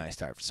you and I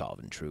start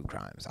solving true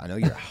crimes. I know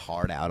you're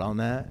hard out on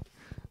that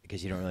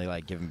because you don't really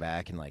like giving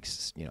back and like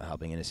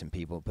helping innocent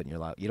people, putting your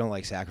life. You don't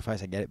like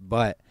sacrifice. I get it,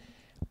 but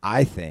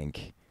I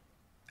think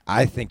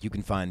I think you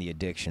can find the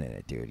addiction in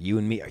it, dude. You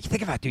and me.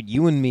 Think about it, dude.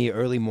 You and me,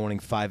 early morning,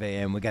 5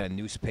 a.m. We got a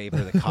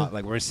newspaper.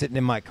 Like we're sitting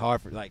in my car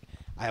for like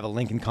I have a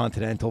Lincoln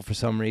Continental for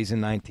some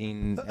reason,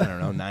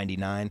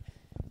 99.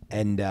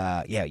 And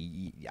yeah,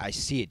 I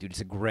see it, dude.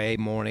 It's a gray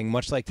morning,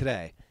 much like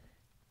today.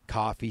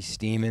 Coffee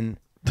steaming.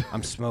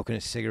 I'm smoking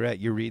a cigarette.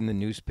 You're reading the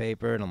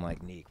newspaper, and I'm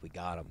like, Neek, we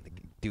got him. The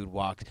dude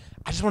walks.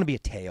 I just want to be a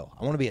tail.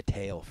 I want to be a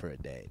tail for a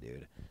day,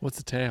 dude. What's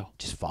a tail?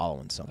 Just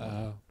following someone. You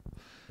know?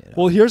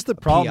 Well, here's the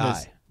problem: PI.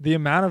 is the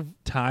amount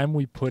of time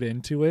we put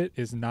into it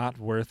is not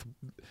worth.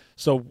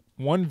 So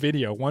one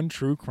video, one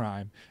true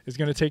crime, is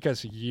going to take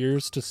us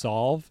years to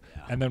solve,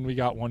 and then we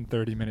got one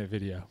 30-minute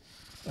video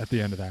at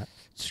the end of that.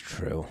 It's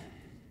true.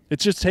 It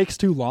just takes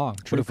too long.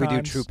 What if we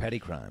do true petty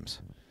crimes?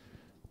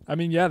 I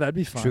mean, yeah, that'd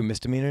be fun. True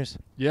misdemeanors?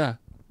 Yeah.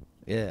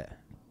 Yeah.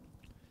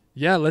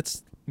 Yeah,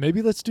 let's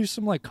do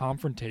some like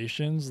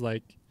confrontations,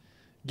 like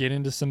get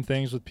into some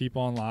things with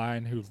people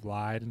online who've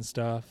lied and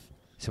stuff.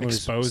 Someone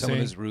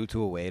who's rude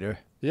to a waiter.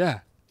 Yeah.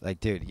 Like,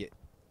 dude,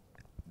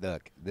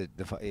 look,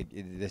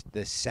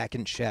 the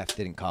second chef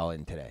didn't call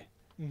in today.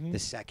 Mm-hmm. The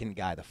second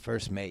guy, the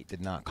first mate,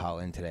 did not call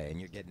in today, and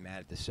you're getting mad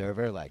at the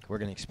server. Like, we're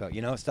gonna expel,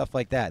 stuff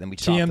like that. And we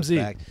talk TMZ. the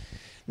fact.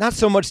 Not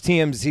so much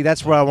TMZ.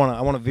 That's where I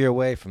want to veer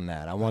away from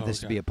that. I want this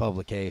to be a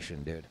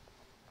publication, dude.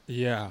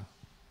 Yeah.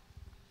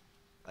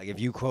 Like, if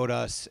you quote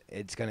us,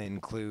 it's gonna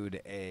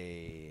include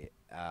a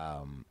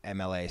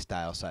MLA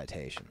style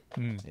citation.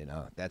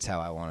 That's how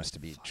I want us to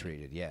be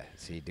treated. Yeah.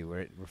 See, dude,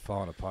 we're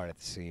falling apart at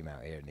the seam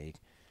out here, Neek.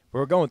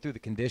 We're going through the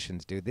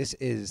conditions, dude. This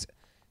is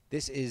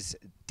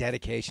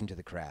dedication to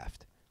the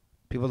craft.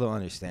 People don't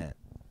understand.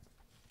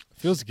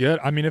 Feels good.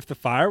 I mean, if the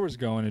fire was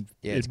going,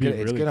 it'd be good.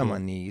 really It's good cool. on my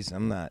knees.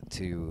 I'm not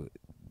too.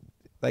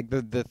 Like,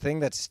 the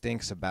thing that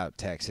stinks about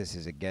Texas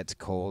is it gets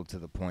cold to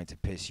the point to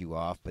piss you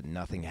off, but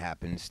nothing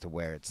happens to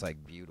where it's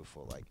like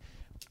beautiful,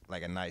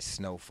 like a nice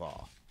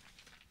snowfall.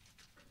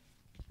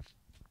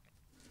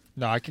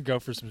 No, I could go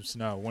for some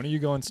snow. When are you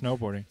going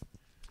snowboarding?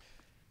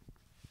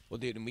 Well,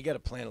 dude, and we got to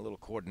plan a little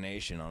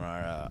coordination on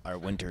our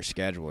winter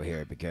schedule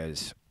here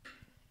because.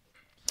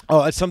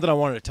 Oh, that's something I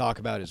wanted to talk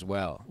about as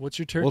well. What's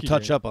your turkey? We'll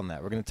touch date? up on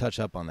that. We're going to touch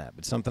up on that.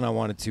 But something I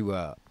wanted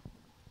to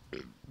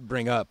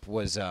bring up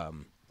was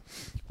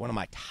one of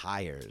my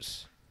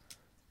tires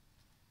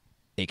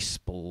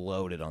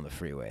exploded on the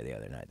freeway the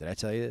other night. Did I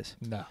tell you this?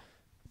 No.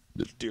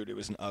 Dude, it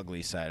was an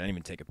ugly sight. I didn't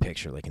even take a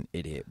picture like an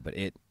idiot. But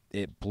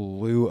it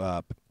blew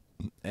up.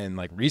 And,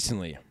 like,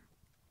 recently,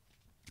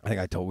 I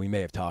think we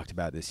may have talked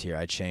about this here.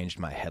 I changed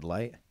my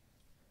headlight.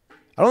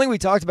 I don't think we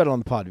talked about it on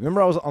the pod.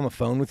 Remember I was on the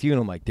phone with you,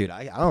 and I'm like, dude,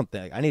 I don't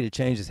think I need to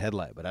change this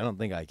headlight, but I don't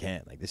think I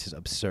can. Like, this is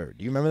absurd.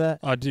 Do you remember that?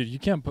 Oh, dude, you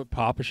can't put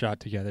Papa Shot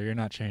together. You're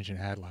not changing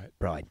headlight.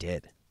 Bro, I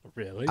did.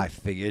 Really? I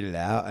figured it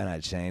out, and I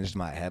changed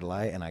my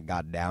headlight, and I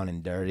got down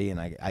and dirty,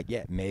 and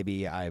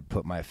maybe I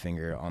put my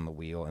finger on the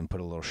wheel and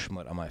put a little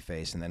schmut on my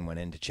face and then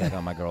went in to check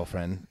on my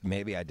girlfriend.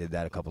 Maybe I did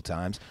that a couple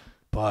times,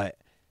 but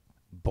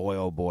boy,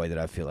 oh boy, did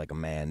I feel like a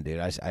man,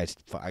 dude. I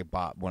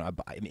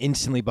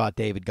instantly bought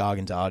David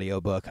Goggins'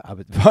 audiobook. I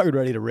was fucking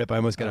ready to rip. I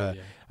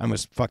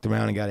almost fucked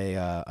around and got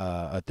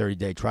a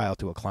 30-day trial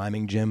to a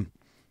climbing gym.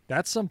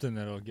 That's something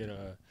that'll get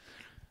a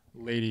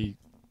lady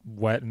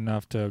wet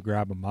enough to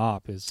grab a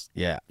mop is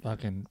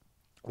fucking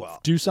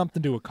do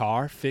something to a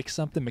car, fix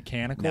something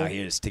mechanical. Now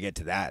here's to get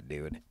to that,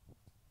 dude.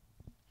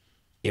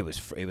 It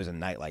was a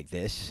night like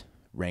this,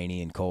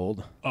 rainy and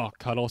cold. Oh,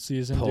 cuddle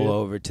season, Pull dude.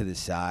 over to the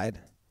side.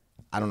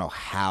 I don't know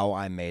how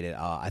I made it.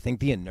 I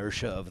think the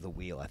inertia of the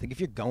wheel. I think if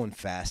you're going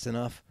fast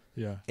enough,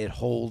 it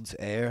holds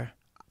air.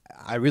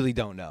 I really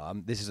don't know.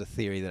 This is a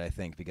theory that I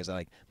think because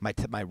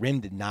my rim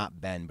did not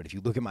bend, but if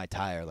you look at my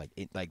tire,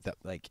 it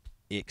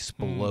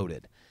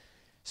exploded.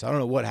 So I don't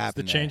know what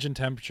happened. The change in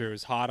temperature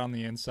was hot on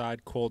the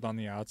inside, cold on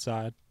the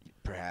outside.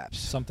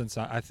 Perhaps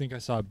I think I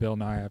saw a Bill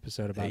Nye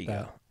episode about that.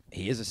 Go.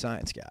 He is a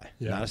science guy,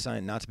 Yeah.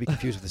 not to be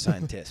confused with a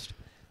scientist.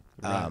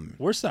 Right.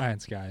 We're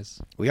science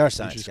guys. We are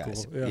science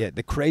guys. Cool. Yeah.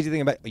 The crazy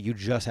thing about you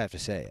just have to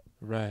say it.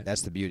 Right.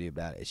 That's the beauty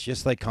about it. It's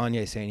just like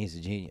Kanye saying he's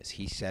a genius.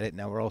 He said it.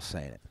 Now we're all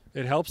saying it.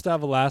 It helps to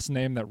have a last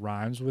name that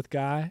rhymes with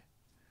guy.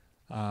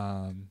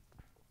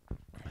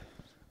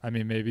 I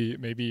mean,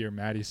 maybe you're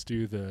Matty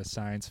Stew the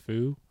Science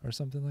Foo or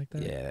something like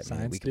that. Yeah,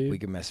 Science we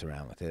could mess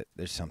around with it.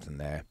 There's something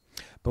there.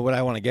 But what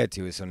I want to get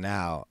to is so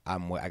now I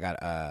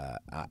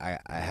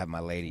have my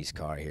lady's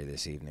car here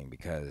this evening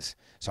because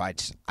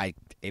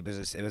it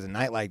was a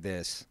night like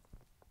this,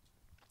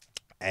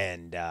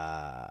 and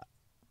I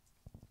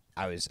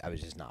was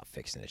just not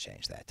fixing to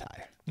change that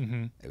tire.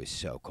 Mm-hmm. It was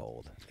so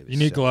cold. You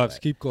need gloves.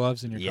 Keep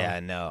gloves in your car. Yeah,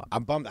 no.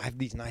 I'm bummed. I have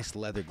these nice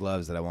leather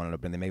gloves that I wanted to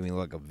bring. They make me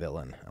look like a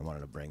villain. I wanted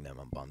to bring them.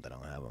 I'm bummed I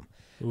don't have them.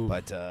 Ooh.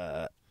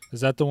 But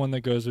is that the one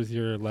that goes with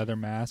your leather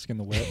mask and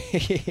the whip?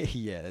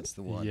 yeah, that's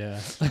the one. Yeah.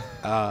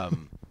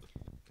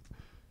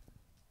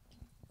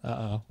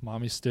 Uh-oh.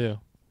 Mommy Stew.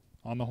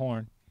 On the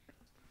horn.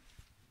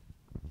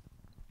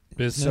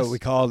 Business? So we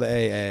called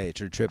AA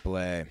or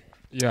AAA.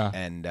 Yeah.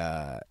 And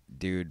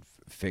dude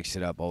fixed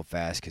it up old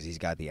fast because he's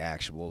got the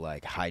actual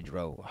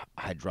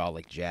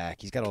hydraulic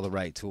jack. He's got all the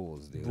right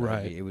tools, dude.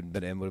 Right. It would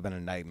have been a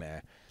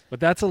nightmare. But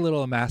that's a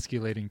little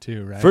emasculating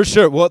too, right? For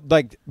sure. Well,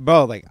 like,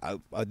 bro, like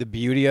the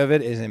beauty of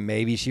it isn't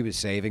maybe she was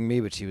saving me,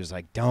 but she was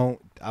like, don't,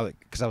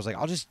 because I was like,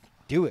 I'll just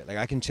do it. Like,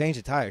 I can change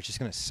the tire. It's just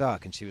going to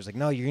suck. And she was like,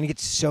 no, you're going to get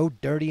so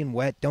dirty and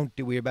wet. Don't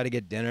do it. We're about to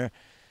get dinner.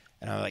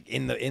 And I'm like,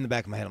 in the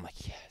back of my head, I'm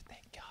like, yeah,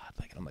 thank God.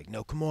 Like, and I'm like,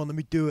 no, come on, let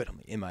me do it. I'm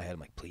in my head, I'm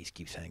like, please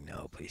keep saying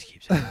no. Please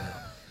keep saying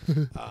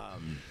no.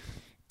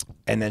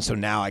 And then so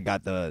now I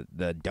got the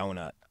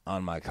donut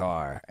on my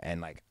car,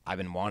 and like I've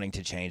been wanting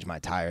to change my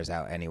tires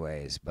out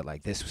anyways, but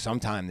like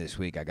sometime this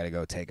week I gotta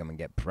go take them and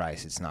get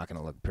priced. It's not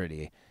gonna look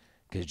pretty,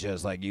 because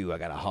just like you, I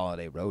got a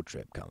holiday road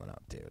trip coming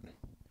up, dude.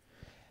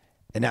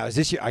 And now is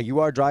this year? You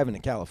are driving to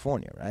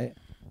California, right?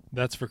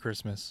 That's for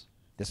Christmas.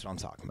 This what I'm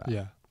talking about.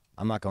 Yeah.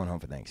 I'm not going home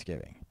for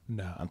Thanksgiving.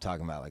 No. I'm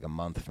talking about like a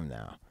month from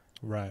now.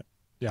 Right.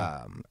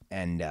 Yeah.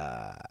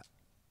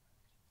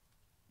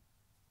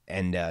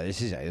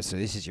 This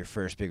is your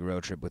first big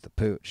road trip with the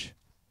pooch.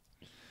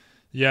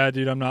 Yeah,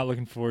 dude, I'm not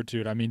looking forward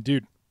to it. I mean,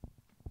 dude,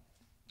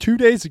 2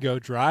 days ago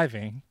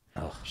driving,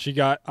 she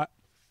got.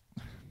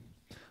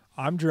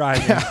 I'm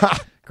driving.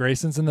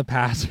 Grayson's in the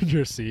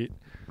passenger seat,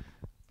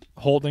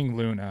 holding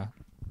Luna,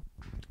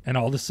 and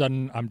all of a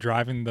sudden I'm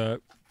driving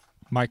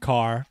my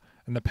car,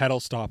 and the pedal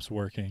stops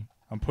working.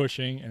 I'm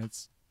pushing, and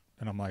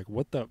I'm like,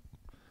 what the?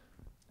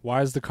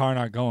 Why is the car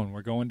not going?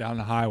 We're going down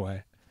the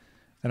highway,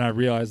 and I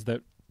realized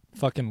that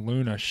fucking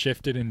Luna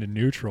shifted into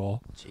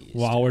neutral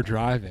while we're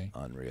driving.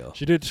 Unreal.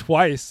 She did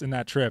twice in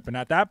that trip, and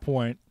at that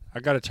point, I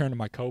got to turn to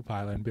my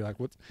co-pilot and be like,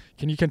 "What?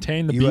 Can you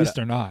contain the beast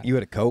or not?" You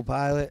had a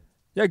co-pilot?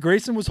 Yeah,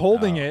 Grayson was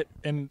holding it,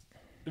 and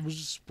it was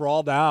just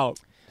sprawled out,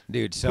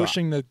 dude. So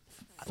pushing the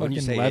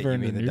fucking lever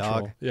into neutral.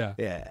 Dog? Yeah,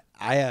 yeah.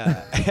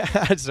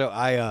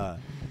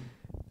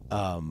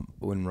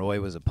 When Roy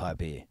was a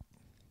puppy,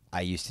 I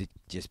used to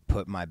just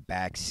put my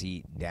back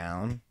seat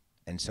down.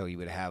 And so you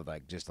would have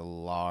like just a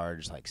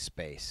large like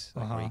space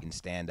where you can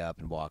stand up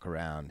and walk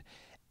around.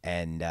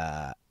 And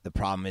the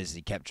problem is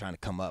he kept trying to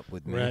come up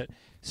with me. Right.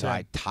 So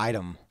I tied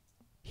him.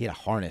 He had a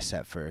harness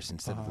at first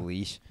instead of a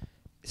leash.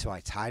 So I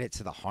tied it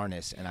to the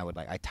harness, and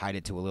I tied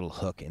it to a little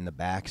hook in the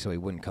back so he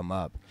wouldn't come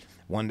up.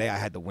 One day I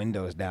had the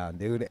windows down,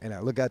 dude, and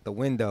I look out the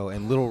window,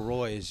 and little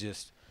Roy is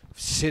just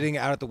sitting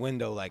out at the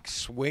window, like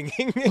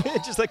swinging,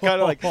 just like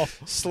kind of like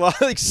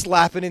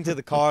slapping into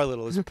the car a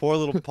little. His poor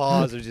little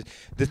paws are just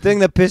the thing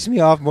that pissed me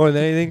off more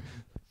than anything.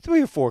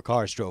 3 or 4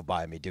 cars drove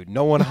by me, dude.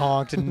 No one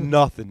honked,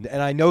 nothing,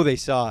 and I know they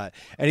saw it.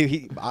 And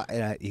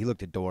he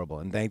looked adorable,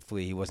 and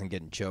thankfully he wasn't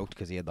getting choked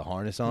because he had the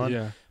harness on.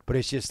 Yeah. But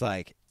it's just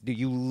like, dude,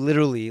 you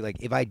literally like,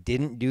 if I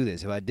didn't do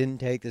this, if I didn't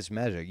take this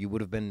measure, you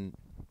would have been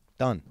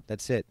done.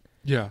 That's it.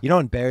 Yeah. You know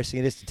how embarrassing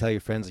it is to tell your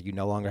friends like you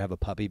no longer have a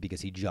puppy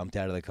because he jumped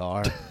out of the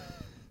car.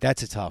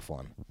 That's a tough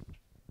one.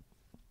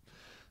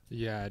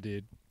 Yeah,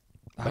 dude.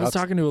 I was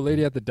talking to a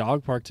lady at the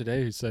dog park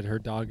today who said her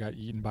dog got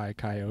eaten by a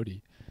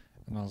coyote.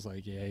 And I was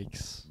like,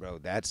 yikes. Bro,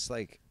 that's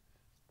like,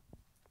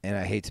 and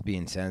I hate to be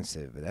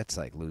insensitive, but that's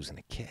like losing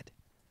a kid.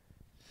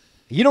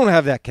 You don't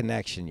have that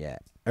connection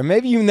yet. Or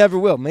maybe you never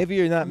will. Maybe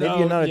you're not. Maybe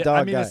you're not a dog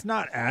guy. I mean, it's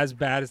not as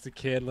bad as the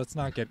kid. Let's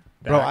not get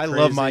that Bro, I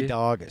love my crazy.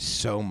 dog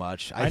so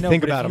much. I know,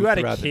 think but about if him you had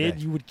throughout a the kid,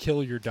 day. you would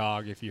kill your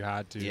dog if you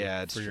had to. Yeah,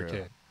 that's for true. your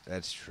kid.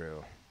 That's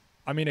true.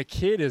 I mean, a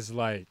kid is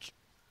like,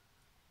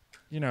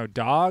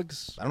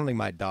 dogs. I don't think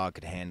my dog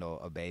could handle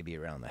a baby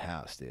around the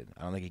house, dude.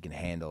 I don't think he can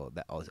handle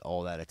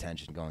all that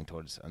attention going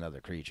towards another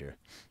creature.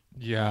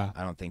 Yeah.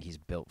 I don't think he's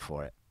built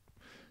for it.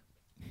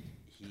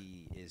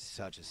 He is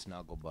such a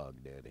snuggle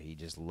bug, dude. He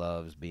just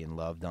loves being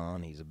loved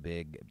on. He's a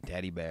big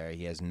teddy bear.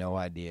 He has no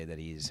idea that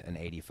he's an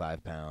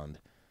 85-pound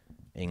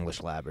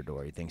English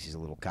Labrador. He thinks he's a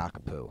little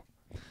cockapoo.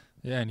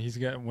 Yeah,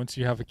 and once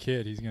you have a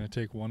kid, he's going to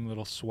take one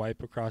little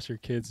swipe across your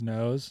kid's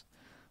nose,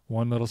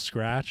 one little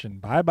scratch,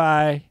 and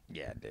bye-bye.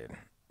 Yeah, dude.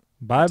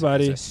 Bye,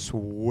 buddy. It's a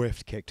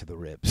swift kick to the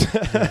ribs.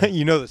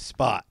 You know the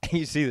spot.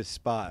 You see the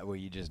spot where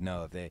you just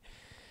know if they...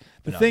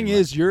 The thing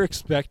is, you're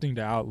expecting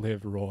to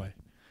outlive Roy.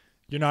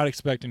 You're not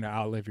expecting to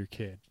outlive your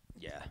kid.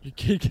 Yeah. Your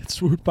kid gets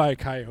swooped by a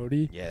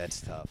coyote. Yeah,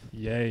 that's tough.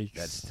 Yikes.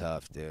 That's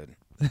tough, dude.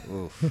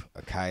 Oof.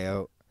 A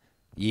coyote.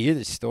 You hear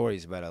the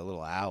stories about a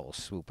little owl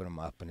swooping them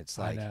up, and it's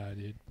like... I know,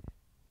 dude.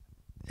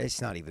 It's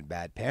not even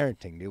bad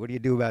parenting, dude. What do you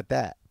do about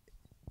that?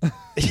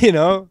 You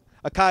know?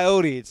 A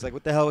coyote, it's like,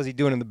 what the hell was he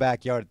doing in the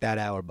backyard at that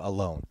hour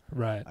alone?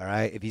 Right. All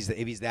right? If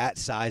he's that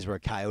size where a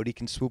coyote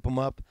can swoop him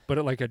up. But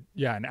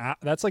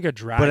that's like a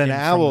dragon But an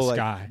owl, from the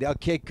sky. like, a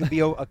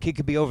kid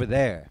could be over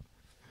there.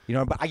 You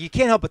know, but you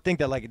can't help but think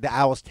that, like, the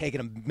owl's taking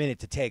a minute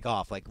to take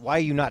off. Like, why are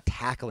you not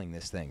tackling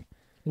this thing?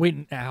 Wait,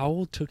 an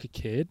owl took a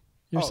kid?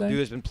 You're saying? Dude,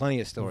 there's been plenty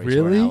of stories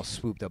Really? where an owl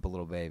swooped up a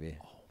little baby.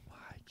 Oh, my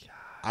God.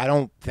 I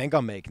don't think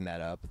I'm making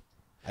that up.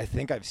 I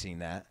think I've seen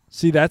that.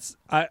 See,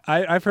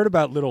 I've heard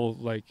about little,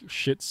 like,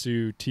 Shih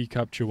Tzu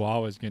teacup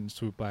chihuahuas getting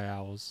swooped by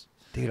owls.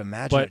 Dude,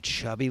 imagine a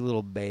chubby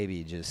little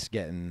baby just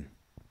getting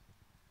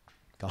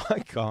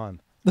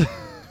gone.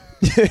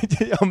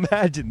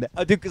 Imagine that,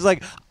 dude. Because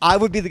like I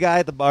would be the guy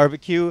at the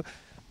barbecue.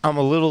 I'm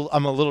a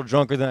little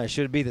drunker than I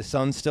should be. The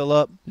sun's still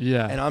up.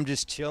 Yeah. And I'm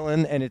just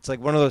chilling, and it's like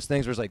one of those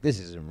things where it's like, this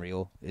isn't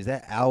real. Is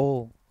that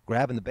owl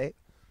grabbing the bait?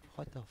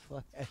 what the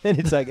fuck? And then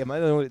it's like, am I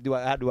the only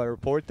one? Do I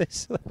report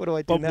this? What do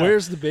I do But now?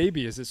 where's the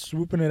baby? Is it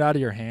swooping it out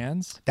of your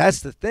hands? That's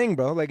the thing,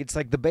 bro. Like, it's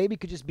like the baby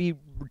could just be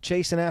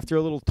chasing after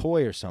a little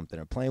toy or something,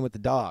 or playing with the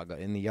dog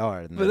in the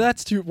yard. And But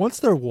that's too. Once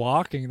they're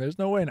walking, there's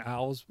no way an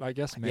owl's. I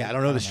guess. yeah, I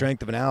don't know the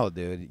strength of an owl,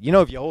 dude. You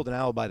know, if you hold an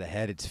owl by the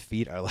head, its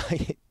feet are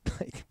like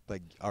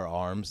our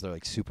arms. They're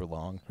like super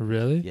long.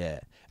 Really? Yeah,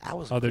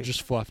 owls. Oh, they're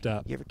just fluffed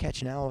up. You ever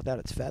catch an owl without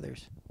its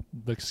feathers?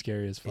 Looks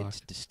scary as fuck.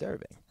 It's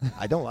disturbing.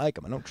 I don't like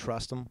them. I don't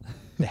trust them.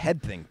 The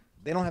head thing.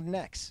 They don't have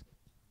necks.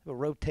 A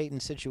rotating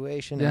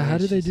situation. Yeah, how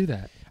do they do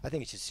that? I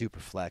think it's just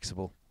super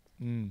flexible.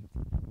 Mm.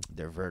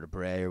 Their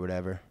vertebrae or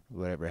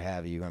whatever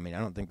have you. I mean, I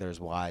don't think they're as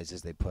wise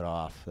as they put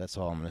off. That's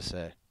all I'm gonna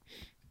say.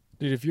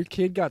 Dude, if your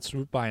kid got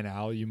swooped by an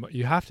owl,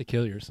 you have to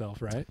kill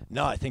yourself, right?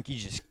 No, I think you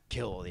just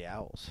kill all the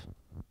owls.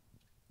 I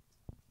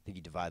think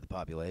you divide the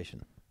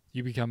population.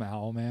 You become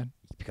owl man.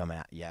 You become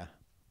yeah.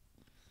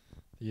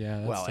 Yeah.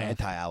 That's Well, tough.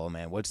 anti-owl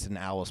man. What's an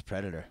owl's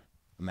predator?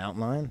 A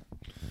mountain lion?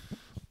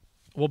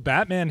 Well,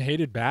 Batman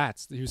hated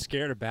bats. He was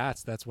scared of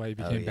bats. That's why he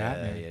became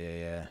Batman.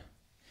 Yeah.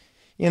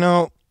 You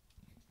know,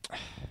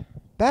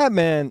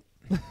 Batman.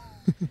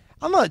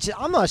 I'm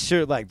not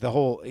sure. Like the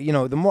whole,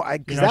 the more I.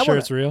 You're not sure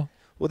it's real?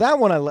 Well, that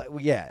one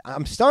yeah.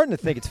 I'm starting to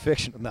think it's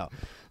fictional. No,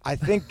 I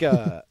think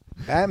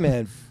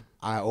Batman.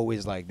 I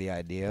always like the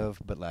idea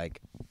of, but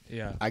like,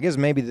 Yeah. I guess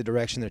maybe the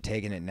direction they're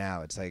taking it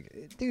now. It's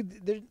like,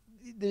 dude, there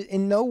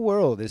in no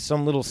world is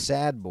some little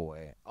sad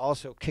boy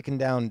also kicking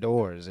down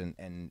doors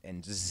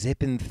and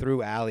zipping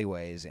through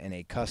alleyways in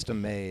a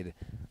custom-made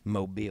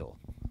mobile.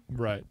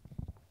 Right.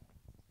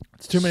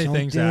 It's too many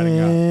things adding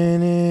up.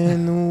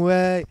 In the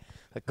way.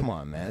 Like, come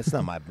on, man. It's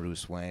not my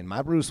Bruce Wayne.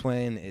 My Bruce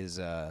Wayne is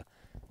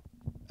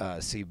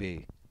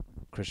CB,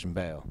 Christian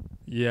Bale.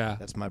 Yeah.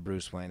 That's my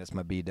Bruce Wayne. That's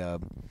my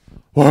B-dub.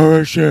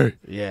 Where is she?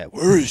 Yeah,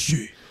 where is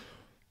she?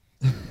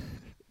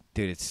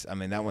 Dude,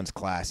 that one's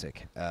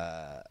classic.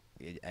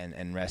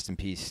 And rest in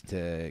peace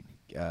to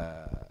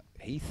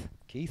Heath.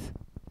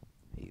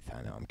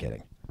 I know, I'm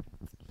kidding.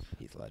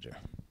 Heath Ledger.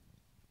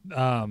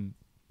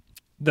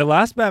 The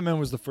last Batman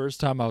was the first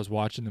time I was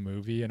watching the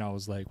movie, and I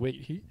was like, wait,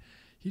 he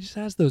just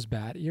has those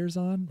bat ears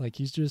on? Like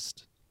he's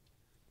just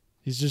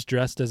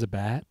dressed as a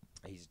bat?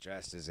 He's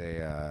dressed as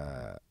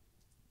a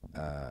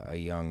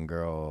young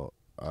girl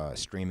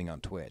streaming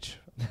on Twitch.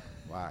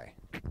 Why?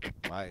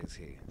 Why is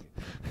he?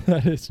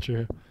 That is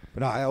true.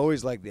 But no, I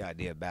always liked the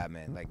idea of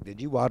Batman. Like, did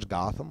you watch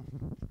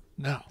Gotham?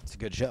 No. It's a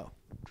good show.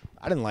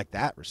 I didn't like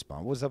that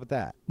response. What's up with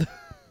that?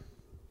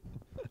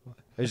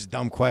 There's a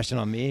dumb question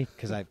on me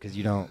because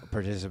you don't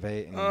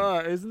participate in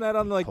Isn't that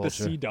on like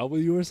culture. the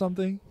CW or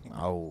something?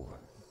 Oh,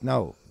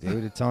 no,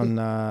 dude. It's on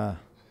But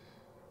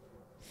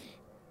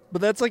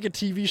that's like a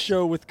TV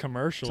show with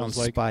commercials. it's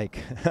on like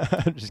Spike.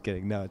 I'm just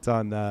kidding. No, it's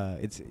on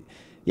it's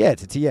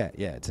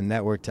a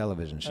network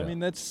television show. I mean,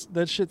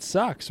 that shit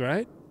sucks,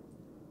 right?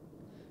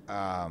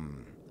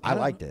 I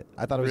liked it.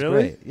 I thought it was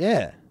Really? great.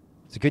 Yeah.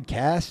 It's a good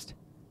cast.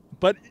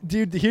 But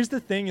dude, here's the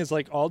thing: is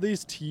like all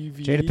these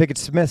TV. Jada Pinkett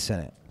Smith's in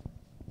it.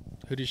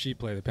 Who does she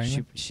play? The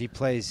Penguin. She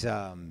plays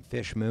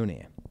Fish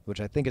Mooney, which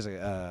I think is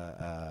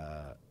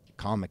a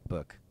comic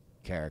book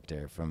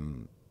character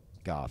from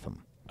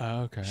Gotham.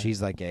 Oh, okay. She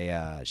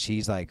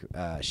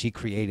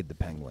created the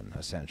Penguin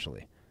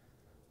essentially.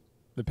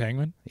 The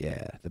Penguin.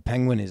 Yeah, the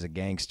Penguin is a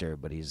gangster,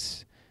 but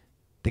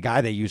the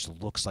guy they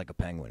used looks like a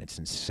penguin. It's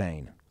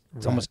insane.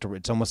 It's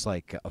Right. almost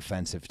like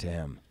offensive to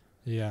him.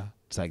 Yeah.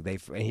 It's like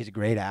and he's a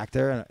great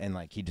actor and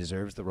like he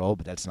deserves the role,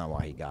 but that's not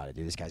why he got it,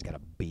 dude. This guy's got a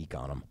beak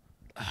on him.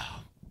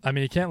 I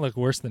mean, he can't look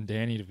worse than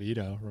Danny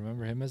DeVito.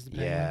 Remember him as the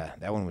Penguin? Yeah,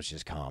 that one was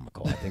just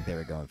comical. I think they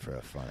were going for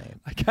a funny.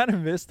 I kind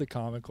of miss the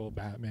comical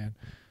Batman,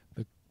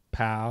 the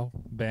pow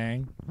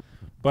bang,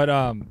 but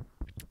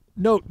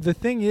no. The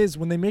thing is,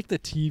 when they make the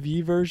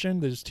TV version,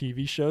 there's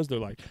TV shows. They're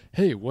like,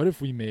 hey, what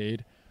if we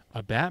made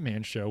a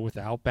Batman show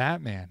without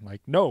Batman?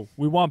 Like, no,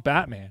 we want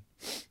Batman.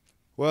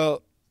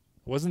 Well,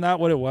 Wasn't that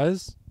what it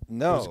was?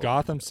 no. It was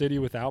Gotham City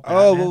without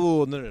Batman.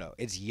 Oh, whoa, no.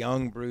 It's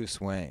young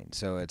Bruce Wayne.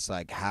 So it's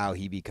like how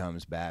he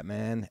becomes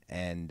Batman.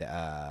 And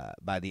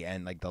by the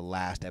end, like the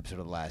last episode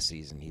of the last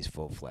season, he's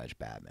full-fledged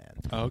Batman.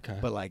 Oh, okay.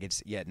 But like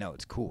it's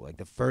cool. Like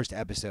the first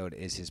episode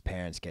is his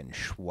parents getting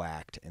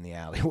schwacked in the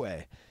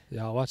alleyway.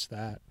 Yeah, I'll watch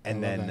that.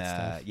 And I love then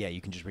that stuff.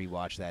 you can just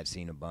rewatch that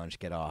scene a bunch,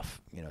 get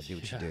off, do what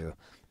Yeah. you do.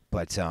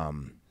 But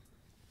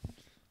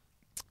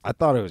I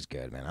thought it was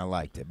good, man. I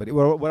liked it. But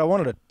what I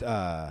wanted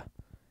to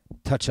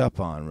touch up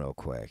on real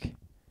quick.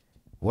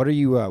 What's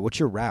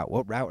your route?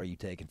 What route are you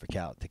taking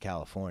to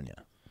California?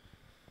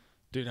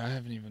 Dude, I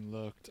haven't even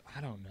looked.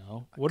 I don't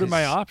know. What are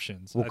my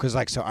options? Well, because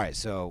all right,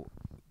 so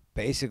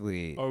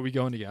basically, Are we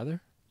going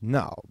together?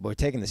 no, we're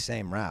taking the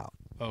same route.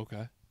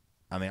 Okay.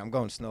 I mean, I'm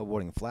going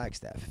snowboarding in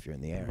Flagstaff if you're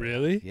in the area.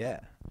 Really? Yeah,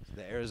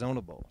 the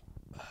Arizona Bowl.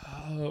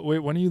 Wait,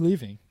 when are you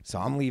leaving? So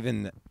I'm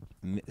leaving.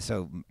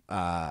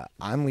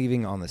 I'm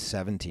leaving on the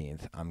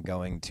 17th. I'm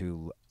going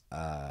to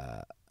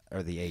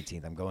or the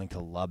 18th. I'm going to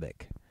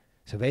Lubbock.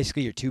 So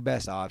basically, your two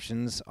best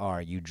options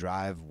are you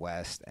drive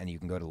west and you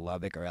can go to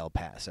Lubbock or El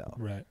Paso.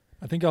 Right.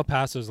 I think El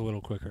Paso's a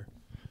little quicker.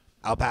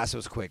 El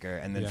Paso's quicker,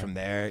 and then Yeah. from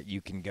there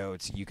you can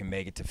you can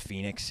make it to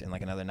Phoenix in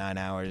like another 9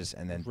 hours,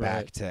 and then Right.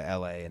 back to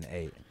LA in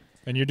 8.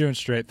 And you're doing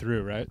straight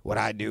through, right? What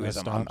I do No is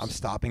I'm stops?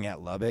 stopping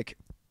at Lubbock,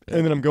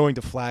 and then I'm going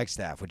to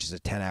Flagstaff, which is a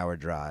 10-hour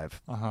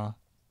drive. Uh-huh.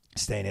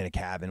 Staying in a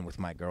cabin with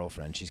my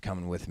girlfriend. She's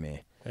coming with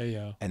me, Hey,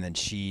 yo. and then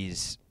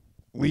she's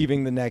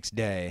leaving the next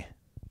day.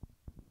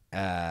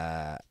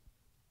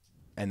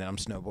 And then I'm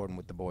snowboarding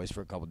with the boys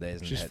for a couple days.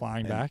 And She's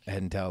flying back?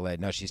 Heading to LA.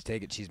 No, she's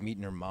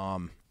meeting her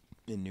mom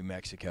in New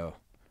Mexico.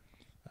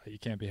 You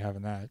can't be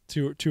having that.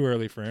 Too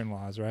early for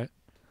in-laws, right?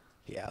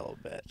 Yeah, a little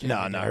bit. Can't No,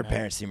 be her doing that.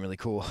 parents seem really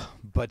cool,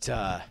 but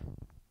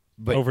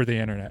Over the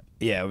internet.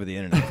 yeah, over the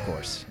internet, of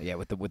course. Yeah,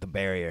 with the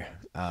barrier.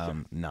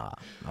 Nah,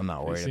 I'm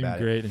not They worried seem about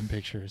it. great in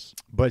pictures.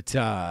 But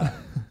nah,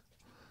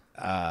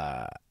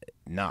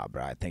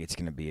 bro, I think it's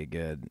gonna be a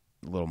good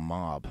little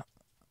mob.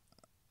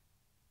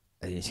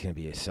 I think it's gonna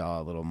be a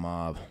solid little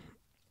mob.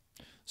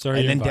 So are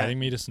And you then inviting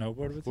me to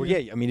snowboard with Well, you?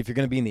 yeah, I mean, if you're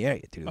gonna be in the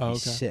area, dude, it'd Oh, be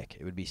okay. sick.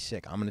 It would be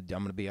sick. I'm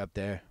gonna be up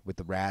there with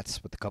the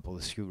rats, with a couple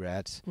of the scoot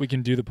rats. We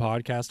can do the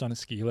podcast on a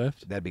ski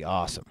lift. That'd be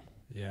awesome.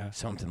 Yeah.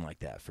 Something like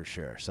that for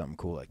sure. Something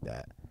cool like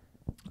that.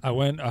 I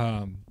went,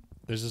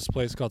 there's this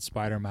place called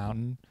Spider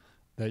Mountain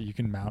that you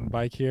can mountain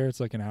bike here. It's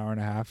like an hour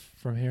and a half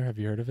from here. Have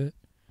you heard of it?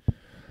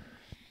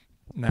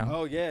 No.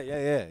 Oh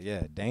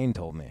yeah. Dane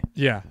told me.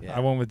 Yeah, Yeah. I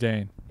went with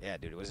Dane. Yeah,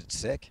 dude, was it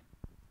sick?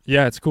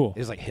 Yeah, it's cool. It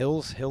was like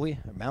hilly,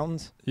 or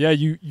mountains. Yeah,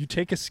 you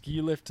take a ski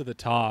lift to the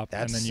top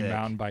That's and then you sick.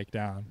 mountain bike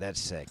down. That's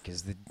sick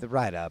because the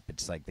ride up,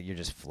 it's like you're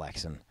just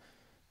flexing.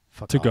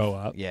 Fuck To off. go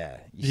up?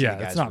 Yeah, you see Yeah,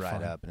 the it's guys not ride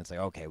fun. up, and it's like,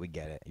 okay, we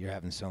get it. You're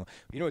having so.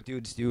 You know what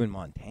dudes do in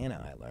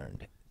Montana? I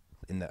learned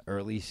in the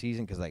early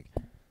season because like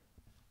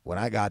when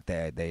I got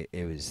there,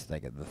 it was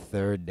like the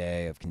third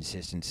day of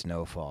consistent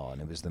snowfall,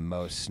 and it was the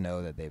most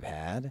snow that they've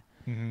had.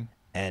 Mm-hmm.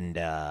 And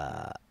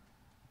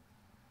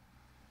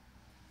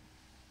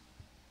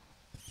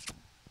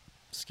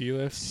Ski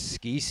lifts.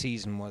 ski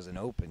season wasn't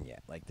open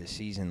yet. Like the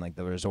season, like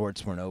the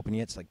resorts weren't open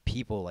yet. It's like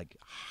people like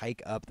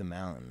hike up the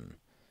mountain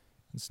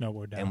And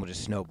snowboard down. and will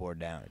just snowboard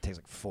down. It takes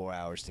like 4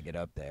 hours to get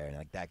up there, and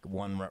like that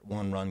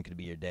one run could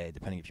be your day,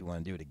 depending if you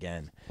want to do it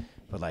again.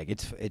 But like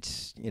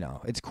it's you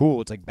know it's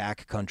cool. It's like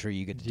back country.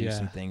 You get to do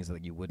some Yeah. things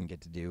that you wouldn't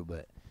get to do.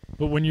 But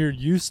But when you're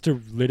used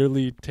to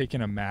literally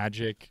taking a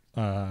magic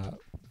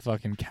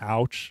fucking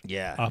couch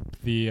yeah, up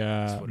the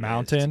that's what it is.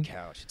 mountain It's a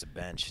couch. It's a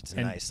bench. It's a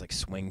And- nice like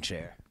swing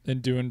chair.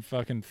 and doing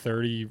fucking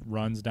 30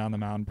 runs down the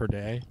mountain per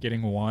day,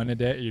 getting one a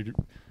day,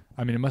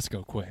 I mean, it must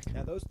go quick.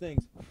 Now those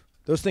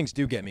things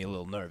do get me a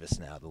little nervous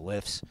now. The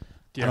lifts.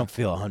 Yeah. I don't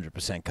feel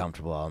 100%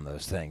 comfortable on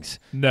those things.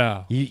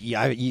 No.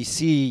 You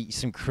see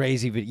some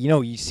crazy,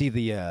 you see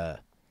the.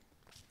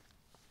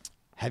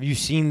 Have you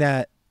seen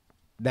that?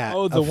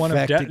 Oh, the one of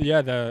affected-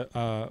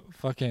 the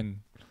fucking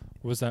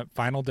was that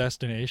Final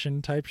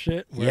Destination type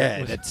shit? Where Yeah,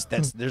 it was-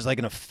 that's there's like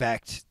an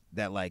effect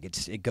that like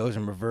it goes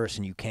in reverse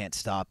and you can't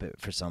stop it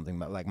for something.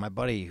 But like my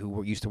buddy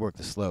who used to work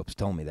the slopes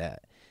told me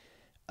that.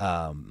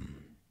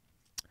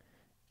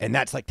 And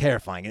that's like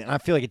terrifying. And I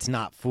feel like it's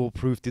not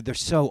foolproof, dude. They're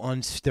so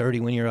unsturdy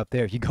when you're up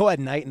there. If you go at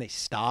night and they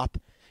stop,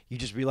 you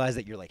just realize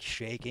that you're like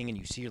shaking and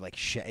you see you're like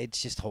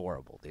it's just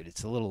horrible, dude.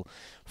 It's a little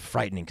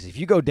frightening because if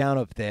you go down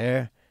up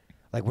there,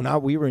 like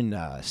when we were in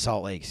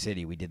Salt Lake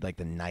City, we did like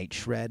the night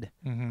shred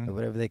Mhm. or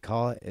whatever they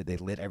call it. They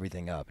lit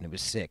everything up and it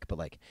was sick. But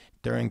like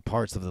during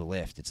parts of the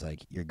lift, it's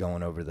like you're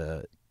going over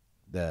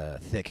the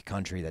thick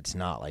country that's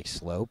not like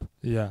slope.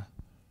 Yeah.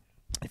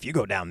 If you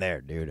go down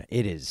there, dude,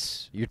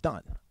 you're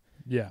done.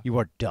 Yeah. You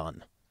are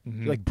done.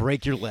 Mhm. You like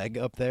break your leg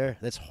up there.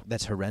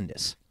 That's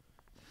horrendous.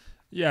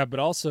 Yeah, but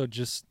also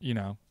just,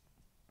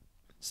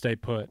 stay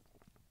put.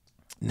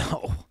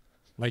 No.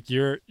 Like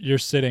you're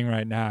sitting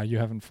right now, you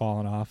haven't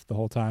fallen off the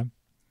whole time.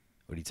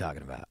 What are you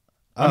talking about?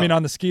 I mean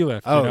on the ski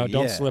lift, Oh,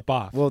 don't yeah. slip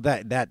off. Well,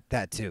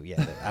 that too.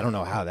 Yeah, I don't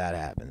know how that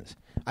happens.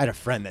 I had a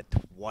friend that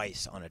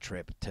twice on a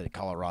trip to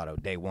Colorado,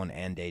 day 1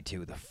 and day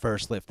 2, the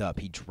first lift up,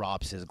 he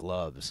drops his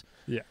gloves,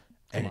 yeah.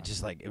 and Come it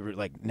just like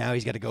now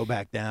he's got to go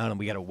back down, and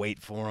we got to wait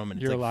for him.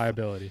 And You're it's a like,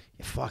 liability.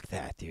 fuck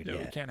that, dude. Yeah,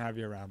 Yeah. we can't have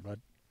you around, bud.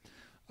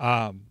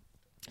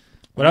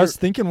 But I was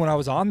thinking when I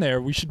was on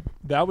there,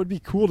 that would be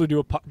cool to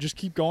do just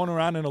keep going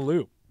around in a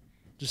loop.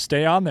 Just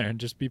stay on there and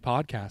just be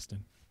podcasting.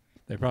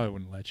 They probably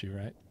wouldn't let you,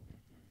 right?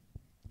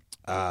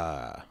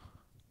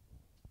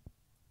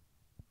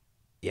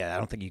 Yeah, I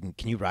don't think you can.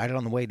 Can you ride it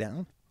on the way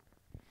down?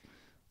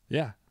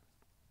 Yeah.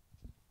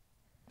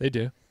 They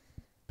do.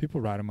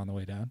 People ride them on the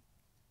way down.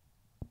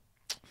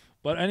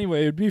 But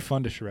anyway, it'd be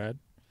fun to shred.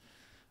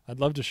 I'd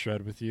love to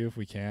shred with you if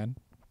we can.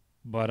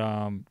 But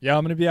yeah,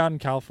 I'm going to be out in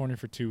California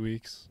for 2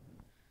 weeks.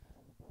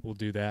 We'll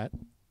do that.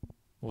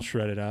 We'll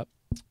shred it up.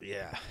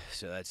 Yeah.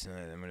 So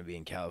I'm gonna be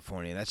in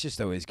California. That's just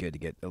always good to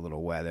get a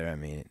little weather. I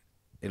mean,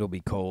 it'll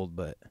be cold,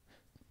 but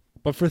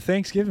But for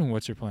Thanksgiving,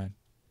 what's your plan?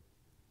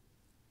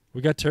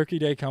 We got Turkey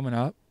Day coming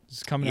up.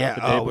 It's coming out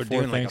the day we're before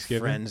doing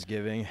Thanksgiving. like a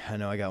Friendsgiving. I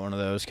know I got one of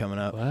those coming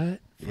up. What?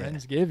 Yeah.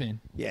 Friendsgiving?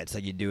 Yeah, it's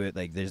like you do it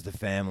like there's the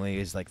family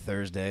is like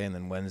Thursday and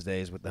then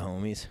Wednesdays with the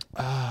homies.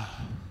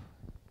 Ah,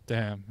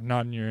 damn.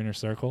 Not in your inner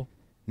circle?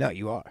 No,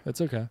 you are.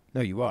 That's okay.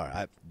 No, you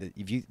are.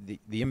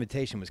 The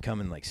invitation was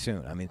coming like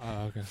soon. I mean,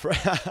 Oh,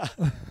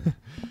 okay.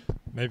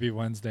 Maybe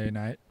Wednesday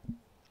night.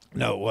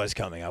 no, it was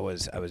coming. I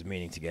was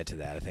meaning to get to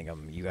that. I think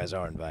you guys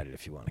are invited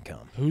if you want to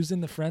come. Who's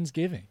in the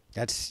Friendsgiving?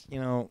 That's I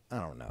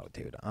don't know,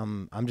 dude.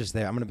 I'm just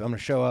there. I'm gonna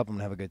show up. I'm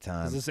gonna have a good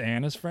time. Is this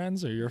Anna's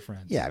friends or your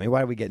friends? Yeah, I mean,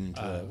 why are we getting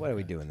into why are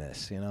we Okay. doing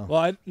this? Well,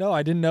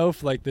 I didn't know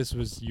if like this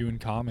was you in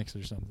comics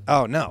or something.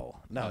 Oh no,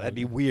 Oh, that'd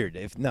be okay. weird.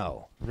 If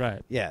no,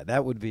 Right. yeah,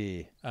 that would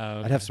be. Okay.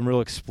 I'd have some real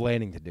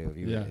explaining to do. If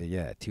you,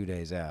 Yeah. 2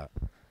 days out.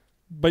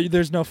 But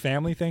there's no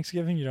family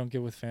Thanksgiving. You don't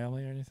get with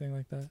family or anything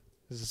like that.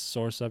 Is this a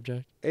sore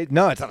subject?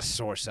 No, it's not a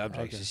sore subject.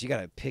 Okay. It's just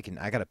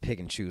I gotta pick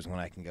and choose when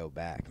I can go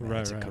back. Man.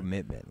 Right, It's right. a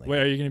commitment. Like, Wait,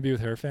 are you going to be with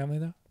her family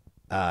though?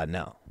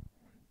 no,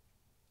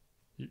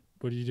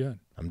 What are you doing?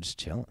 I'm just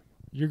chilling.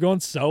 You're going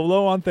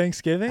solo on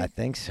Thanksgiving? I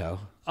think so.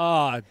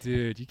 Oh,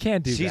 dude, you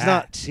can't do She's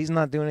that. She's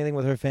not doing anything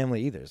with her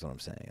family either. Is what I'm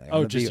saying. Like,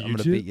 Oh, just you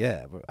two?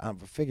 Yeah, but I'm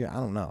figure. I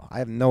don't know. I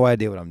have no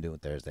idea what I'm doing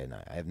Thursday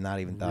night. I have not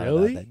even thought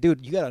Really? about that,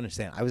 dude. You gotta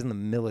understand. I was in the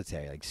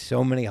military. Like,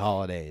 so many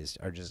holidays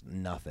are just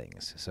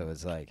nothings. So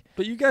it's like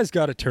But you guys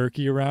got a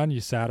turkey around.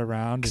 You sat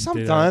around.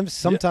 And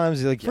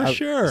sometimes like for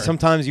sure.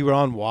 Sometimes you were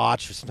on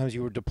watch, or sometimes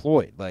you were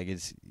deployed. Like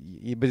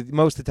but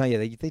most of the time, yeah,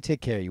 they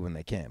take care of you when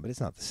they can. But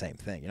it's not the same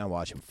thing. You're not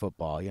watching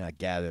football. You're not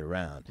gathered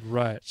around.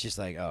 Right. It's just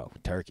like, oh,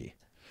 turkey.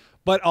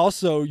 But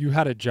also, you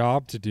had a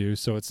job to do,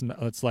 so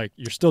it's like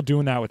you're still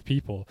doing that with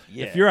people.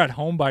 Yeah. If you're at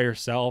home by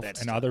yourself That's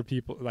and tough. other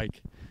people,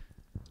 like,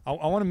 I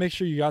want to make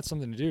sure you got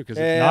something to do, because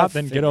if Yeah, not, I'll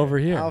then get figure over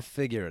it- here. I'll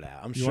figure it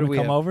out. I'm You sure wanna we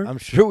come have, over? I'm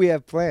sure we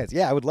have plans.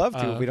 Yeah, I would love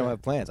to if we don't Okay.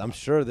 have plans. I'm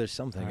sure there's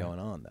something All right. going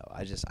on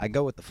though. I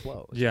go with the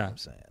flow. Is Yeah. what I'm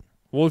saying.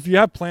 Well, if you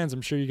have plans,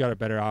 I'm sure you got a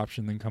better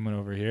option than coming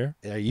over here.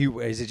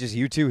 Is it just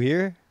you two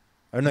here?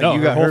 Or no, No, you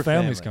her got whole her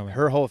family's family. coming.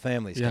 Her whole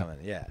family's Yeah. coming.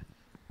 Yeah.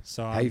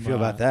 So How you feel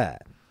about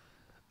that?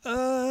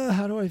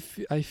 How do I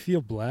feel? I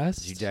feel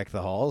blessed. Did you jack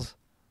the halls?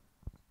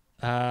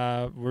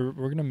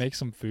 We're gonna make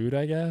some food,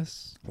 I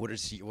guess, What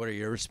are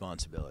your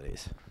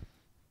responsibilities?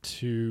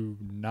 to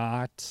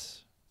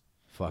not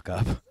Fuck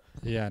up.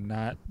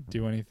 not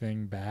do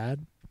anything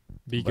bad.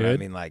 Be But good. I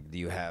mean, like, do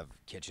you have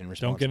kitchen Don't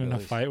responsibilities? get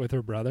in a fight with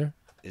her brother.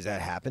 Does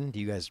that happen? Do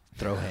you guys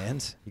throw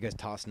hands? You guys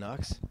toss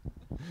knucks?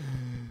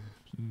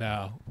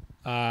 No.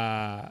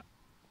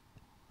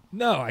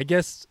 No, I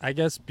guess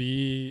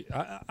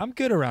I'm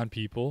good around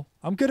people.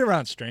 I'm good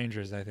around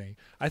strangers, I think.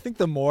 I think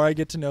the more I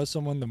get to know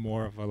someone, the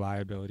more of a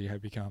liability I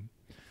become.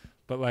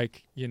 But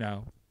like,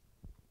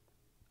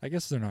 I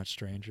guess they're not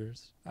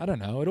strangers. I don't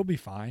know. It'll be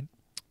fine.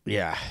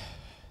 Yeah.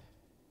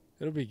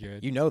 It'll be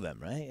good. You know them,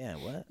 right? Yeah.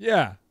 What?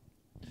 Yeah.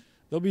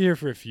 They'll be here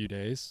for a few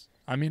days.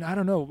 I mean, I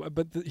don't know,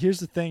 but here's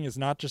the thing: is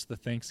not just the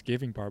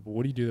Thanksgiving part, but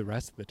what do you do the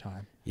rest of the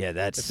time? Yeah,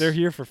 that's. If they're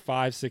here for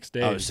 5-6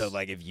 days, Oh, so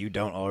like if you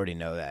don't already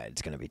know that,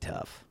 it's gonna be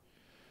tough.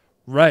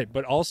 right?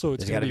 But also,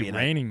 it's There's gonna gotta be an-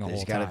 raining the whole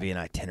There's time. gotta be an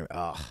itinerary.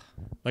 Oh,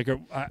 Like,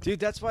 dude,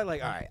 that's why.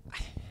 Like, all right.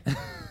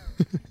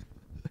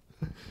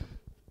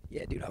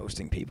 Yeah, dude,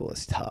 hosting people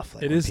is tough.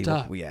 Like, It when is people,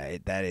 tough. Yeah,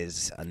 that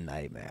is a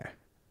nightmare.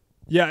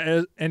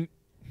 yeah, and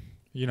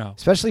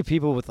Especially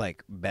people with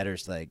like better.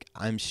 Like,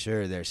 I'm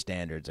sure their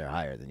standards are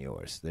higher than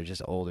yours. They're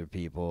just older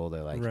people.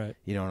 They're like, right,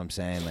 you know what I'm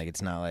saying? Like,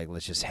 it's not like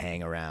let's just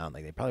hang around.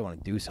 Like, they probably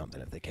want to do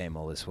something if they came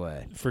all this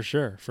way. for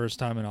sure. First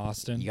time in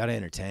Austin. You got to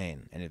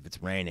entertain, and if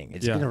it's raining,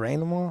 it's Yeah. gonna rain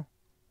tomorrow.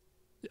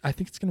 I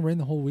think it's gonna rain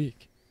the whole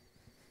week.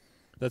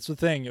 That's the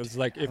thing. It was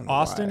like I if don't know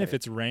Austin, why. if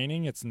it's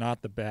raining, it's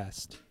not the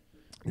best.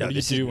 No, What do you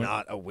this do is when-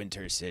 not a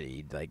winter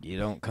city. Like, you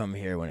don't come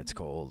here when it's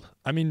cold.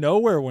 I mean,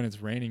 nowhere when it's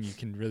raining you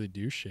can really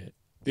do shit.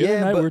 The other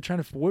night we were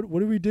trying to. What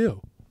do we do?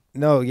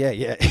 No, yeah.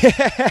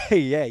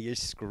 Yeah, you're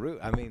screwed.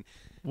 I mean,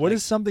 What Like,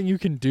 is something you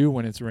can do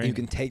when it's raining? you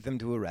can take them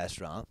to a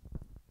restaurant,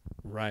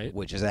 right.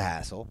 which is a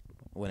hassle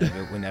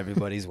when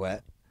everybody's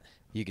wet.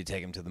 You could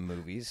take them to the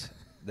movies.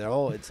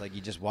 It's like you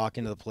just walk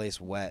into the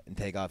place wet and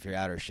take off your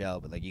outer shell,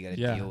 but like you got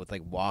to Yeah. deal with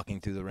like walking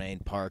through the rain,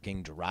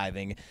 parking,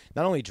 driving.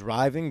 Not only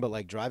driving, but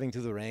like driving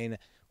through the rain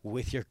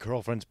with your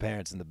girlfriend's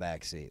parents in the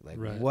back seat. Like,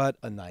 Right. what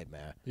a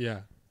nightmare.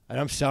 Yeah. And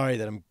I'm sorry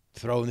that I'm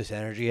throwing this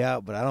energy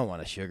out, but I don't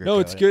want to sugarcoat No,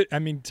 it's it. good. I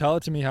mean, tell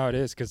it to me how it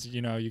is, because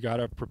you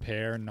gotta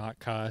prepare and not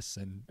cuss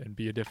and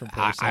be a different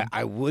person.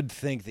 I would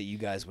think that you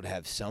guys would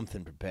have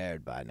something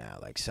prepared by now.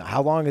 Like, so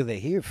how long are they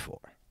here for?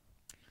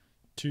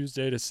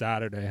 Tuesday to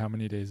Saturday. How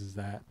many days is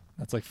that?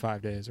 That's like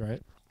 5 days,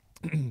 right?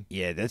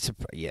 Yeah, that's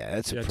Yeah,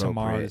 appropriate.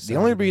 tomorrow's The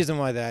only Saturday. reason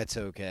why that's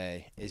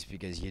okay is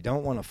because you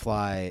don't want to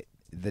fly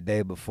the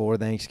day before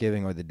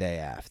Thanksgiving or the day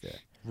after.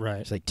 Right.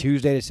 It's like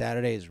Tuesday to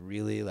Saturday is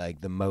really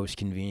like the most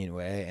convenient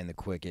way and the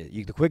quickest.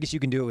 The quickest you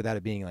can do it without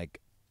it being like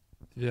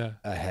Yeah.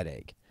 a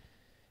headache.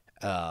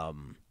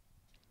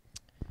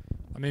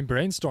 I mean,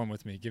 brainstorm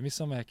with me. Give me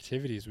some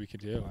activities we could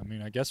do. I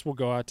mean, I guess we'll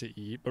go out to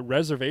eat, but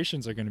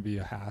reservations are going to be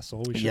a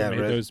hassle. We should have made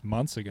those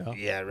months ago.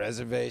 Yeah,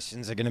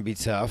 reservations are gonna be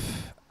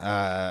tough.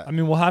 I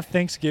mean, we'll have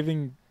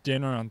Thanksgiving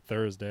dinner on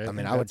Thursday. I mean,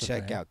 think I would that's a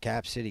check thing. out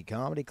Cap City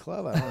Comedy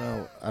Club. I don't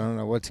know. I don't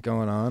know what's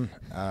going on.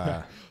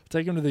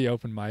 Take them to the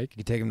open mic. You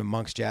could take him to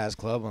Monk's Jazz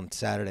Club on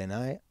Saturday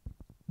night.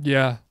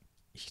 Yeah.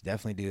 You should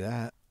definitely do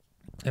that.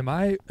 Am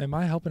I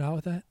helping out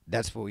with that?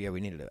 That's what. Yeah,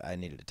 I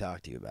needed to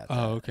talk to you about that.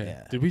 Oh, okay.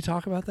 Yeah. Did we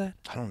talk about that?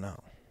 I don't know.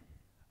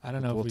 I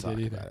don't know We'll if we talk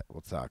did about either. it.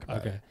 We'll talk about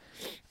Okay.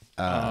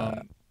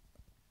 it.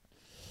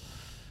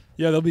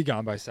 Yeah, they'll be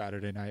gone by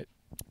Saturday night.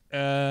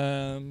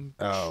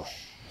 Oh,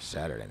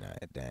 Saturday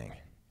night. Dang.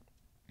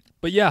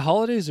 But yeah,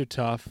 holidays are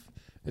tough.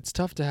 It's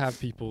tough to have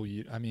people.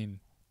 I mean,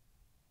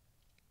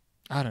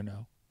 I don't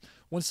know.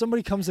 When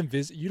somebody comes and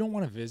visit, you don't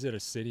want to visit a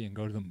city and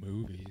go to the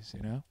movies,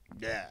 you know?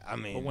 Yeah, I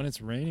mean. But when it's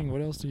raining,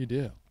 what else do you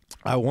do?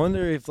 I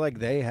wonder if like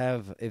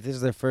if this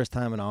is their first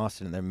time in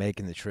Austin and they're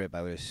making the trip.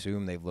 I would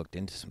assume they've looked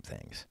into some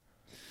things.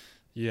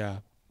 Yeah.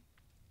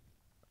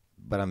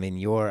 But I mean,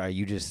 you're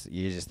just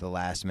the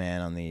last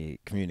man on the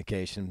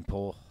communication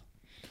pole.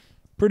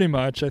 Pretty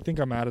much. I think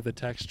I'm out of the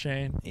text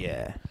chain.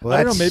 Yeah. Well,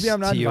 I don't know. Maybe I'm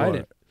not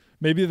invited.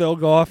 Maybe they'll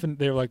go off and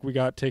they're like, we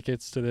got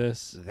tickets to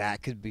this.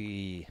 That could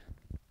be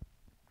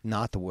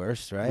not the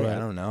worst, right? Right. I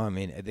don't know. I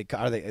mean,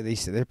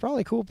 they're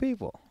probably cool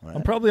people. Right?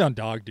 I'm probably on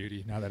dog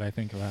duty now that I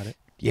think about it.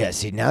 Yeah,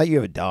 see, now that you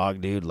have a dog,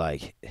 dude,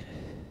 like,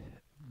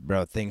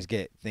 bro, things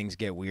get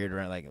weird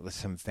around, like,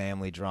 some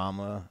family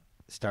drama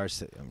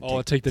starts.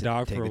 Take the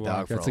dog for a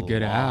walk. That's a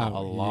good out. A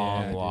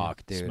long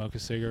walk, dude. Smoke a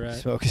cigarette.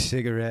 Smoke a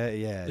cigarette,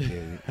 yeah,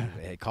 dude.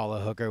 Hey, call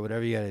a hooker,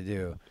 whatever you got to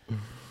do.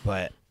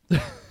 But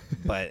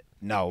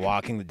no,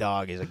 walking the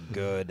dog is a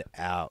good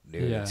out,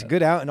 dude. Yeah. It's a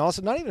good out, and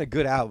also not even a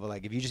good out, but,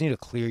 like, if you just need to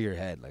clear your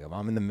head, like, if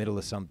I'm in the middle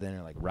of something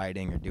or, like,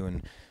 writing or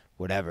doing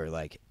whatever,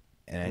 like,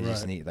 and I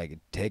just need, like,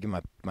 taking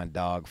my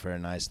dog for a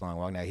nice long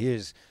walk. Now,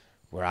 here's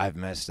where I've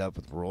messed up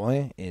with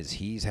Roy is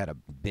he's had a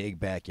big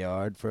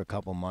backyard for a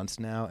couple months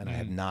now, and I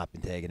have not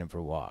been taking him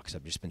for walks.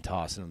 I've just been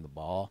tossing him the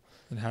ball.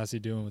 And how's he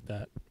doing with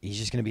that? He's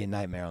just going to be a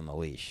nightmare on the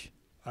leash.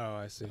 Oh,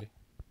 I see.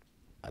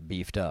 I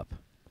beefed up.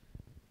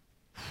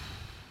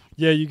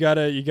 Yeah, you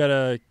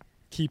gotta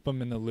keep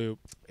him in the loop.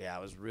 Yeah, I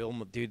was real,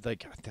 dude,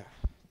 like,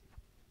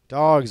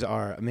 dogs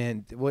are,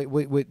 man, wait,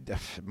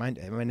 my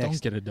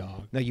next. Don't get a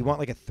dog. No, you want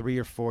like a 3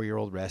 or 4 year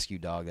old rescue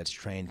dog that's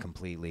trained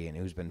completely and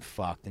who's been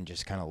fucked and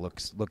just kind of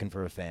looking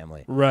for a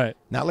family. Right.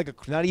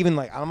 Not even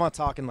like, I'm not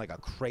talking like a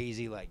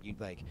crazy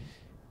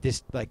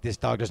this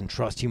dog doesn't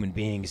trust human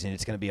beings and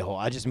it's gonna be a whole.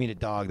 I just mean a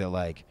dog that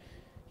like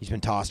he's been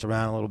tossed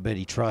around a little bit.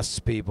 He trusts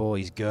people.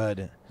 He's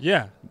good.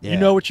 Yeah. Yeah. You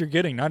know what you're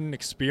getting, not an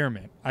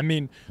experiment. I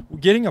mean,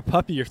 getting a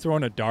puppy, you're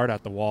throwing a dart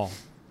at the wall.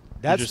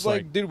 That's just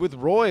like, dude, with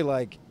Roy,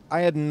 like I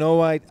had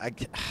no idea.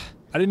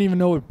 I didn't even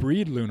know what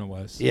breed Luna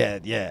was. Yeah.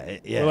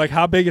 We're like,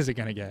 how big is it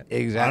gonna get?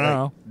 Exactly. I don't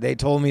know. They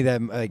told me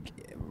that like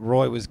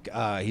Roy was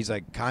he's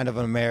like kind of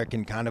an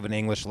American, kind of an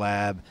English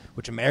lab,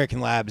 which American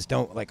labs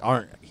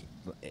aren't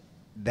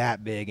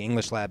that big.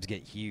 English labs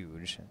get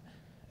huge.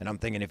 And I'm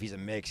thinking if he's a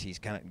mix, he's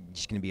kind of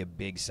just going to be a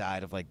big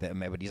side of like the,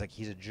 but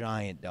he's a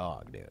giant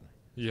dog, dude.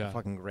 Yeah. A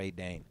fucking Great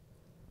Dane.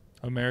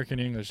 American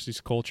English, he's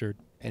cultured.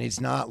 And it's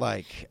not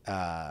like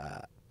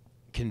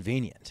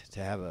convenient to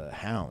have a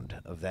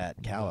hound of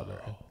that caliber.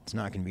 No. It's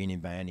not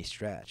convenient by any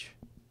stretch.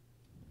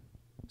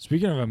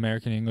 Speaking of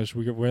American English,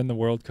 we're in the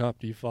World Cup.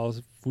 Do you follow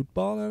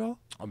football at all?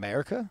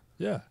 America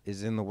Yeah.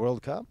 is in the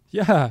World Cup?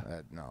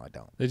 Yeah. No, I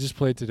don't. They just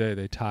played today.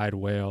 They tied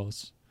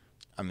Wales.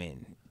 I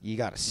mean, you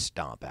got to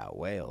stomp out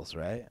Wales,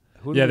 right?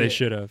 They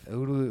should have.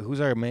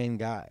 Who's our main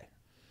guy?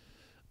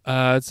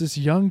 It's this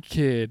young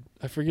kid.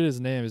 I forget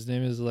his name. His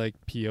name is like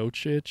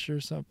Piocic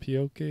or something.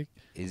 Piocic.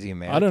 Is he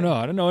American? I don't know.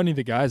 I don't know any of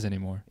the guys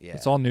anymore. Yeah.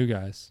 It's all new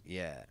guys.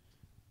 Yeah.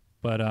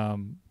 But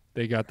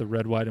they got the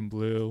red, white, and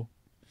blue.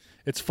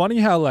 It's funny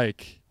how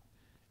like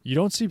you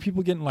don't see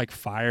people getting like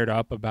fired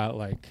up about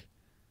like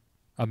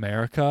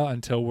America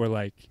until we're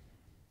like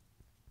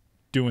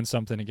doing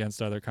something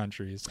against other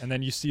countries. And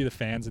then you see the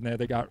fans in there.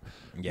 They got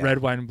red,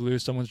 white, and blue.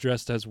 Someone's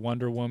dressed as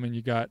Wonder Woman.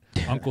 You got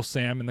Uncle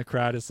Sam in the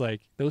crowd. It's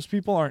like those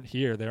people aren't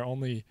here. They're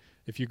only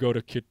if you go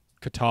to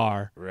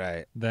Qatar.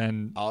 Right.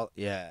 Then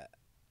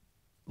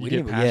you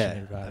get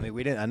passionate about it. I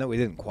mean, I know we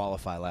didn't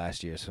qualify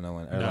last year, so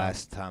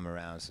last time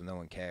around, so no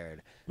one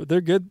cared. But they're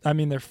good. I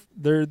mean,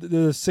 they're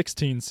the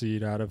 16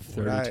 seed out of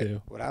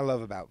 32. What I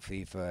love about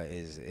FIFA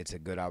is it's a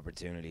good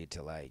opportunity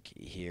to like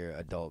hear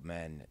adult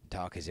men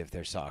talk as if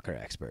they're soccer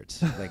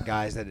experts, like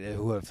guys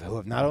who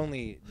have not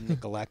only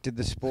neglected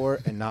the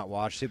sport and not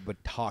watched it,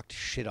 but talked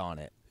shit on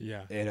it.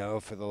 Yeah. You know,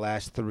 for the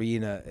last three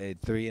and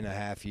a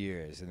half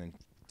years, and then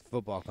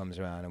football comes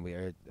around and we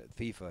are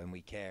FIFA and we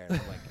care and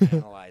we're like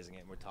analyzing it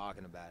and we're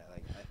talking about it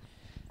like.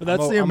 But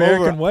that's the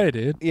American way,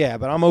 dude. Yeah,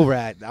 but I'm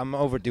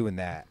overdoing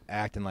that,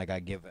 acting like I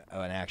give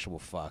an actual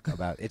fuck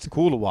about. It's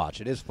cool to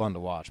watch. It is fun to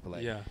watch, but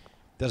like,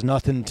 does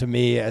nothing to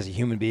me as a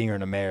human being or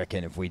an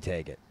American if we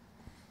take it.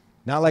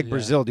 Not like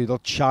Brazil, dude. They'll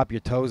chop your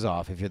toes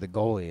off if you're the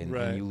goalie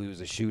and you lose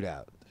a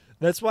shootout.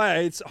 That's why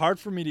it's hard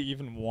for me to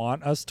even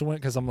want us to win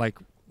because I'm like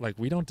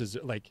we don't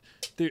deserve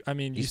I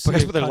mean, you see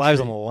put their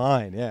lives on the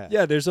line. Yeah.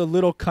 Yeah, there's a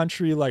little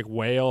country like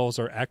Wales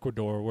or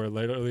Ecuador where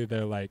literally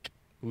they're like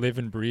live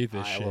and breathe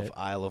this shit.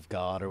 Isle of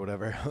God or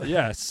whatever.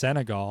 Yeah,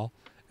 Senegal.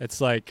 It's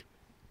like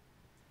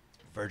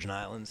Virgin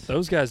Islands.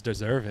 Those guys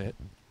deserve it.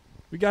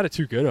 We got it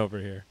too good over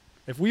here.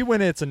 If we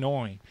win it, it's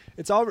annoying.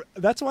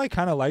 That's why I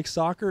kind of like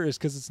soccer is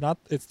because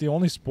it's the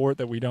only sport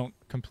that we don't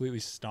completely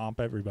stomp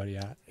everybody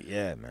at.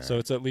 Yeah, man. So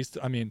it's at least,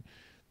 I mean,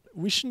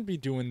 we shouldn't be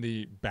doing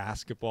the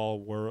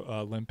basketball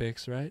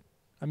Olympics, right?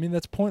 I mean,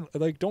 that's point.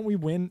 Like, don't we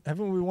win?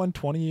 Haven't we won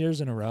 20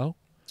 years in a row?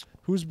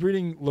 Who's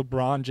breeding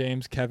LeBron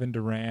James, Kevin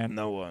Durant,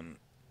 No one.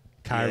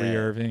 Kyrie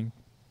Irving?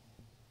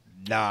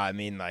 Nah, I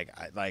mean, like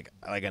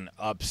an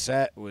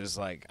upset was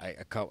like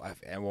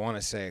I want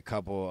to say a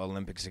couple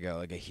Olympics ago,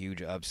 like a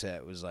huge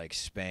upset was like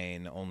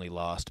Spain only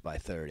lost by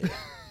 30.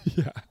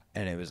 Yeah.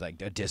 And it was like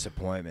a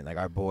disappointment. Like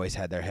our boys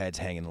had their heads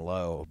hanging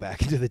low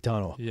back into the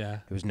tunnel.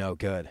 Yeah. It was no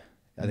good.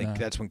 I think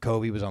that's when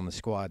Kobe was on the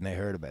squad and they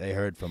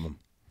heard from him.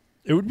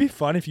 It would be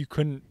fun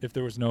if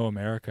there was no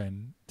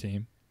American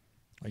team.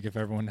 Like if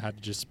everyone had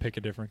to just pick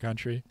a different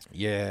country.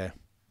 Yeah.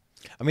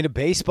 I mean, a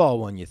baseball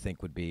one you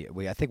think would be.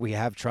 I think we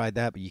have tried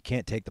that, but you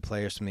can't take the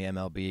players from the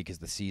MLB because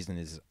the season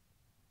is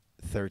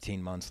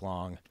 13 months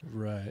long.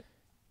 Right.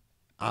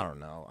 I don't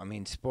know. I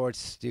mean,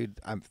 sports, dude.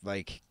 I'm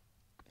like,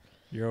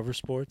 you're over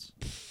sports.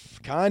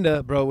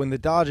 Kinda, bro. When the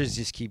Dodgers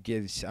just keep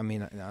giving. I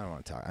mean, I don't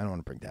want to talk. I don't want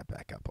to bring that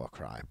back up. I'll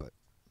cry. But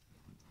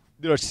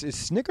dude, is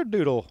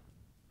Snickerdoodle.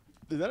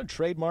 Is that a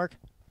trademark?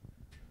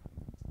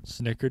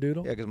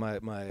 Snickerdoodle. Yeah, because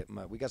my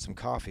we got some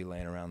coffee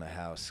laying around the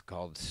house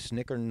called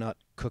Snickernut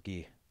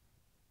Cookie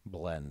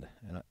Blend,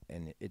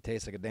 and it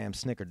tastes like a damn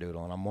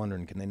Snickerdoodle, and I'm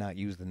wondering, can they not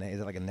use the name? Is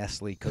it like a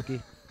Nestle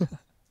cookie?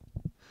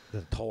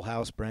 The Toll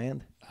House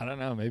brand? I don't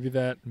know. Maybe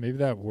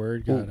that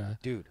word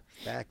got dude.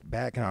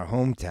 Back in our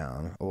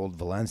hometown, old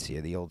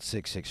Valencia, the old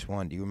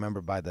 661. Do you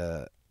remember by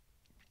the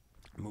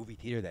movie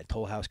theater, that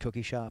Toll House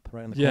cookie shop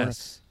right in the corner?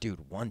 Yes.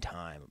 Dude, one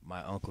time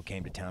my uncle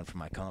came to town for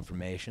my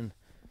confirmation.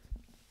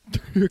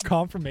 Your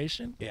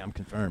confirmation? Yeah, I'm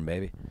confirmed,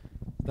 baby.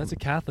 That's a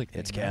Catholic thing.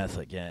 It's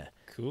Catholic, yeah.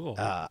 Cool.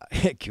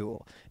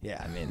 Cool.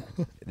 Yeah, I mean,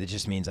 it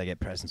just means I get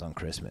presents on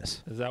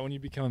Christmas. Is that when you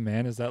become a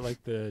man? Is that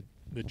like the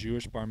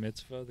Jewish bar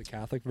mitzvah, the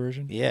Catholic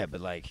version? Yeah, but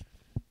like,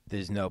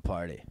 there's no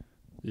party.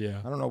 Yeah.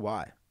 I don't know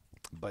why,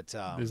 but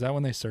is that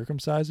when they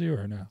circumcise you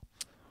or no?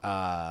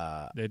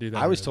 They do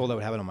that. I was told that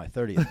would happen on my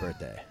 30th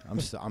birthday.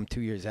 I'm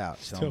 2 years out.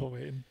 So still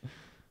waiting.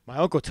 My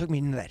uncle took me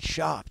into that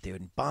shop, dude,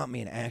 and bought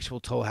me an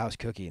actual Toll House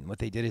cookie. And what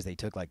they did is they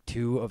took like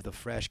 2 of the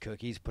fresh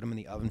cookies, put them in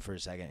the oven for a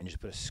second, and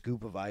just put a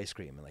scoop of ice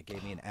cream, and like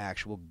gave me an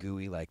actual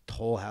gooey like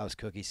Toll House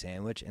cookie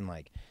sandwich. And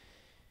like,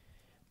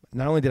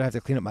 not only did I have to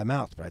clean up my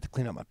mouth, but I had to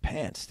clean up my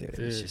pants, dude. It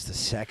was just a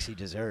sexy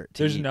dessert.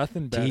 There's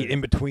nothing better. To eat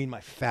in between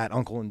my fat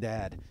uncle and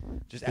dad.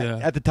 Just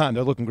at the time,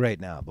 they're looking great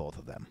now, both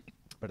of them.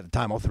 But at the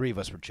time, all 3 of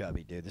us were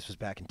chubby, dude. This was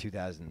back in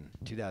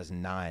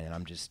 2009,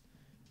 and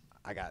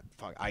I got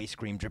ice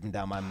cream dripping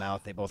down my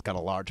mouth. They both got a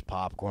large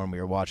popcorn.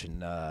 We were watching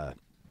the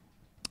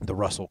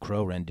Russell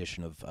Crowe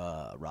rendition of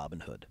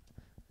Robin Hood.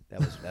 That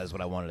was what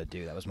I wanted to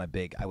do. That was my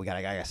big. I got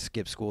to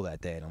skip school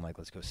that day, and I'm like,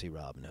 let's go see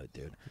Robin Hood,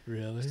 dude.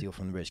 Really? Steal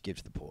from the rich, give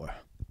to the poor.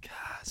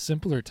 God,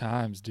 simpler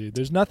times, dude.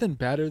 There's nothing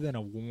better than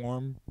a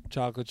warm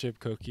chocolate chip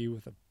cookie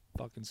with a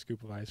fucking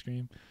scoop of ice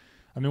cream.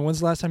 I mean, when's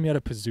the last time you had a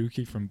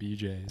Pizookie from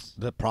BJ's?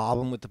 The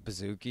problem with the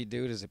Pizookie,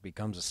 dude, is it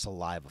becomes a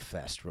saliva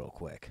fest real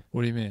quick.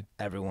 What do you mean?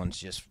 Everyone's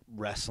just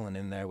wrestling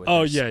in there with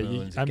their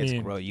spoons.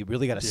 You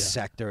really got to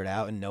sector it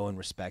out, and no one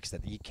respects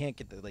that. You can't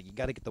get you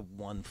got to get the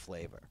one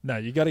flavor. No,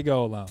 you got to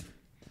go alone.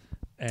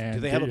 And do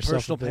they have a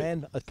personal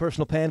pan? A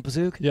personal pan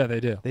Pizookie? Yeah, they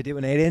do. They do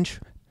an 8-inch?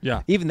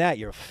 Yeah. Even that,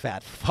 you're a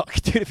fat fuck,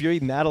 dude, if you're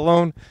eating that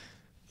alone.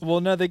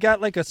 Well, no, they got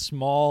like a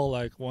small,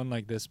 like one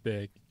like this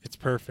big. It's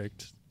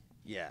perfect.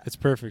 Yeah. It's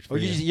perfect for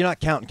you. You're not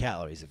counting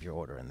calories if you're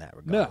ordering that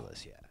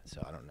regardless. No. Yeah,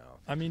 so I don't know.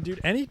 I mean, dude,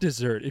 any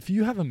dessert, if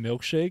you have a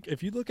milkshake,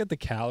 if you look at the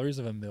calories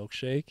of a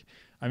milkshake,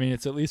 I mean,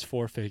 it's at least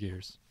 4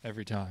 figures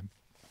every time.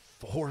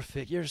 4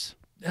 figures?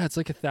 Yeah, it's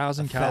like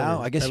 1,000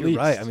 calories. I guess you're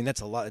right. I mean,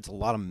 that's a lot. It's a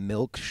lot of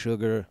milk,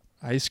 sugar.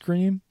 Ice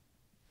cream?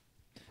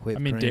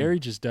 Whipped cream. Dairy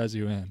just does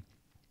you in.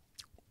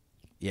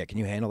 Yeah, can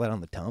you handle that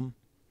on the tum?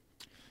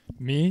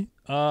 Me?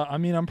 I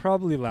mean, I'm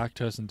probably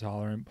lactose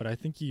intolerant, but I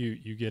think you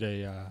get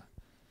a...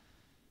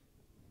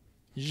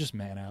 you just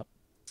man up.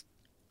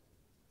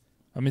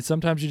 I mean,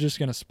 sometimes you're just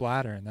going to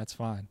splatter, and that's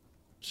fine.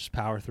 Just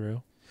power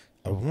through.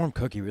 A warm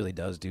cookie really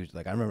does do...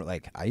 Like, I remember,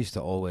 I used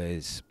to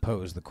always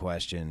pose the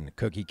question,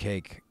 cookie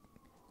cake,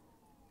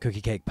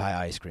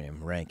 pie, ice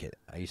cream, rank it.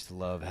 I used to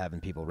love having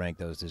people rank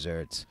those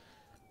desserts.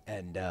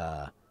 And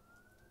I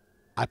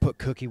put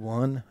cookie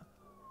 1.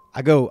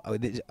 I go...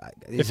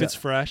 if it's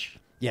fresh?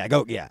 Yeah, I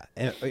go... Yeah.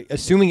 And,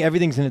 assuming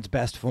everything's in its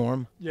best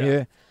form. Yeah.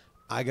 Here,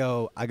 I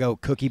go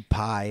cookie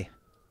pie...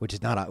 which is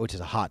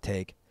a hot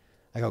take.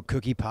 I go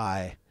cookie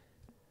pie.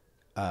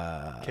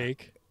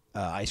 Cake?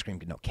 Ice cream.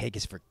 No, cake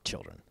is for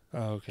children.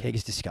 Oh, okay. Cake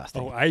is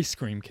disgusting. Oh, ice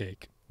cream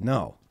cake.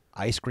 No,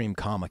 ice cream,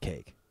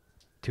 cake.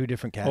 2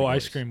 different categories. Oh,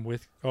 ice cream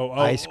with.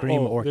 Ice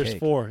cream or there's cake.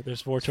 4.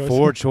 There's 4 choices.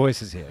 4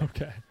 choices here.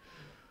 Okay.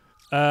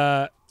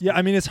 Yeah,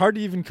 I mean, it's hard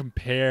to even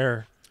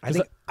compare. I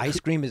think ice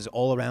cream is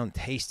all around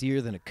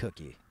tastier than a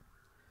cookie.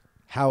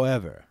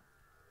 However,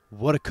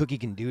 what a cookie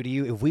can do to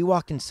you, if we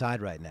walked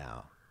inside right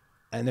now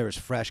and there was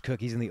fresh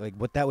cookies in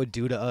what that would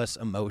do to us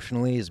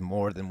emotionally is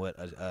more than what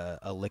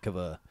a lick of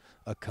a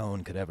a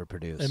cone could ever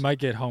produce. It might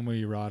get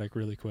homoerotic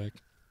really quick.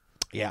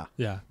 Yeah.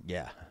 Yeah.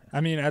 Yeah.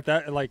 I mean, at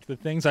that, like, the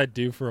things I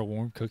do for a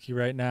warm cookie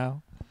right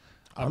now,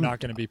 I'm not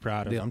going to be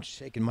proud of. Dude, I'm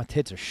shaking. My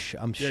tits are.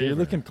 I'm Yeah, shivering. you're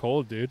looking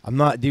cold, dude. I'm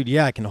not, dude.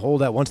 Yeah, I can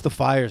hold that. Once the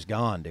fire's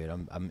gone, dude.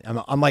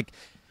 I'm like,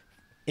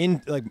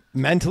 in like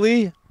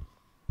mentally,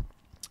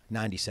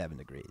 97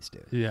 degrees,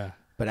 dude. Yeah.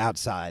 But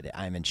outside,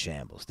 I'm in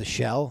shambles. The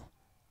shell.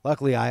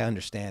 Luckily, I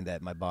understand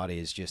that my body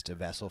is just a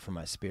vessel for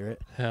my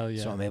spirit. Hell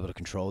yeah. So I'm able to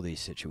control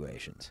these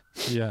situations.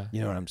 Yeah.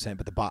 You know what I'm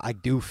saying? But I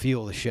do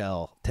feel the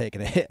shell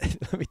taking a hit.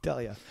 Let me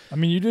tell you. I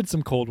mean, you did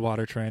some cold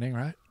water training,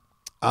 right?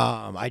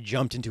 I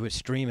jumped into a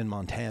stream in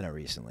Montana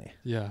recently.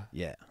 Yeah.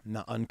 Yeah,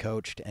 not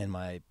uncoached, and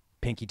my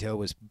pinky toe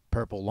was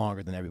purple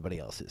longer than everybody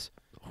else's.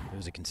 It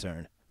was a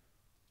concern.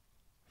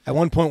 At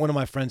one point, one of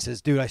my friends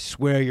says, "Dude, I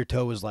swear your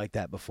toe was like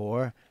that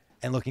before."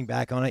 And looking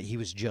back on it, he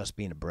was just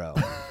being a bro.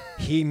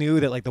 He knew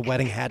that like the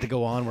wedding had to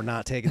go on. We're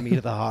not taking me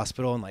to the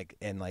hospital,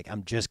 and like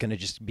I'm just gonna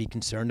just be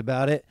concerned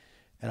about it.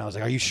 And I was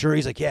like, "Are you sure?"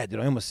 He's like, "Yeah, dude.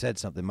 I almost said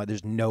something.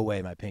 There's no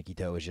way my pinky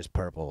toe was just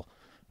purple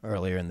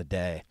earlier in the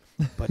day."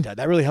 But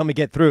that really helped me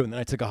get through. And then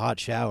I took a hot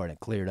shower and it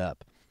cleared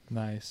up.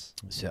 Nice.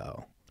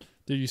 So,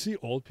 Dude, you see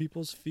old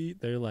people's feet?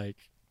 They're like,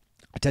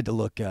 I tend to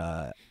look.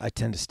 I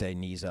tend to stay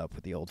knees up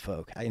with the old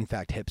folk. In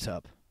fact, hips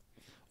up.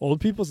 old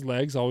people's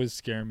legs always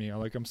scare me.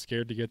 I'm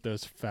scared to get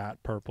those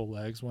fat purple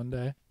legs one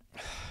day.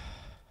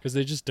 Because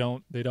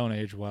they don't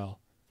age well.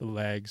 The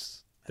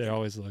legs, they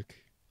always look.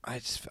 I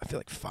feel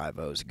like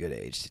 50 is a good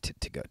age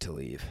to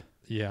leave.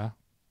 Yeah.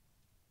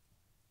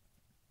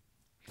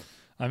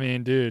 I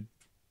mean, dude,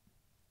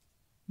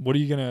 what are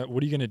you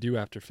gonna do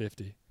after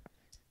 50?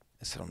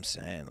 That's what I'm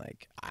saying.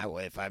 Like,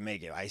 if I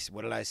make it,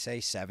 what did I say?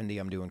 70,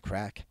 I'm doing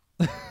crack,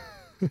 and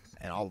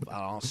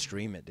I'll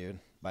stream it, dude.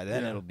 By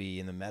then, it'll be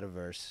in the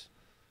metaverse.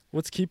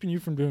 What's keeping you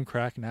from doing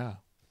crack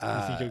now?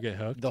 You think you'll get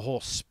hooked? The whole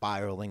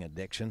spiraling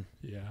addiction.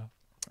 Yeah.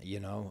 You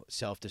know,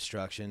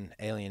 self-destruction,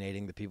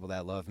 alienating the people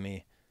that love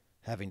me,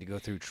 having to go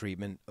through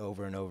treatment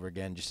over and over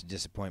again just to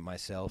disappoint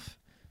myself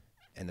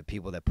and the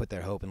people that put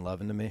their hope and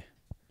love into me.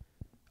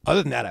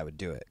 Other than that, I would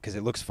do it because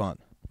it looks fun.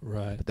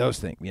 Right. But those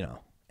things, you know.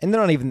 And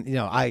they're not even, you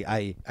know,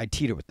 I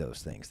teeter with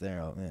those things.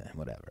 They're,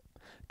 whatever.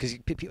 Because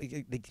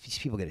these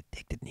people get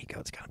addicted, Nico.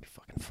 It's got to be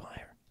fucking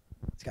fire.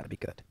 It's got to be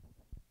good.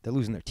 They're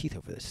losing their teeth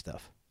over this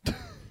stuff.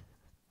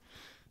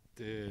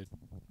 Dude.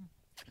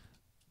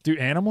 Do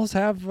animals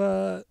have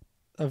a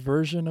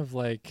version of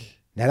like...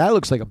 Now, that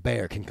looks like a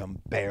bear can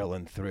come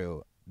barreling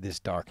through this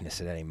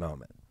darkness at any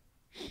moment.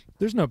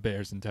 There's no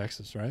bears in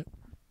Texas, right?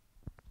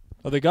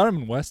 Oh, they got them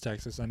in West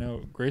Texas. I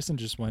know Grayson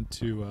just went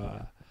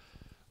to,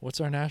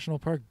 what's our national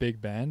park?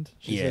 Big Bend?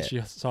 She said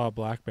she saw a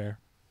black bear.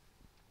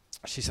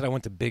 She said I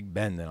went to Big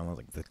Bend, and I was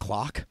like, the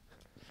clock?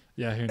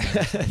 Yeah, who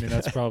knows? I mean,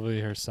 that's probably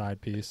her side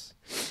piece.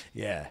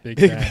 Yeah. Big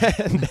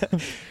Bend.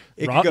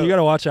 You got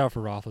to watch out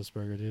for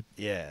Roethlisberger, dude.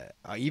 Yeah.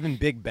 Even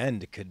Big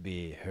Bend could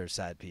be her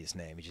side piece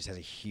name. He just has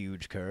a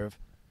huge curve.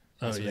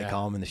 That's what they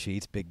call him in the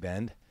sheets, Big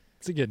Bend.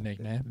 It's a good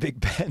nickname. Big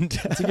Bend.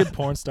 It's a good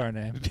porn star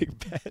name. Big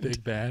Bend.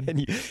 Big Bend.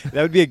 And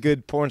that would be a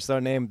good porn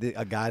star name.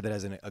 A guy that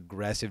has an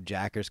aggressive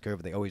jackers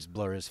curve. They always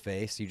blur his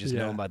face. You just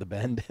know him by the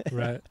bend.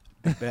 Right.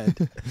 Big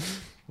Bend.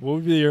 What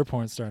would be your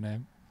porn star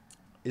name?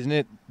 Isn't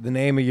it the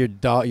name of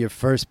your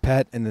first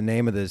pet and the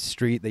name of the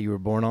street that you were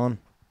born on?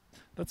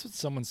 That's what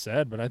someone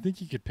said, but I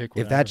think you could pick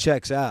whatever. If that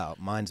checks out,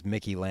 mine's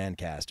Mickey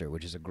Lancaster,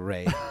 which is a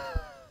great.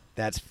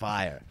 That's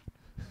fire.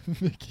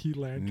 Mickey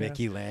Lancaster.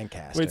 Mickey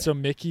Lancaster. Wait, so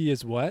Mickey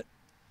is what?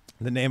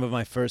 The name of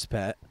my first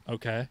pet.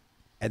 Okay.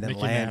 And then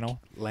Mickey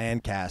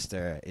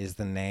Lancaster is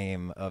the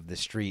name of the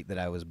street that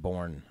I was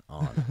born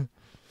on.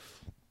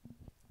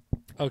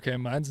 Okay,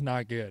 mine's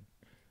not good.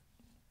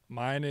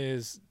 Mine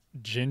is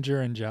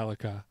Ginger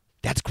Angelica.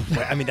 That's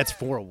great. I mean, that's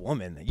for a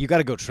woman. You got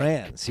to go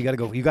trans. You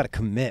got to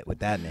commit with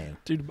that name.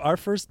 Dude, our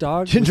first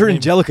dog. Ginger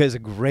Angelica is a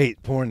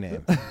great porn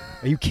name.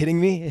 Are you kidding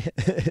me?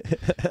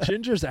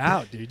 Ginger's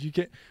out,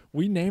 dude.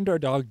 We named our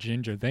dog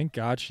Ginger. Thank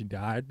God she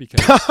died because.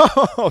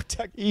 Oh,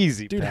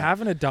 easy, dude. Pat.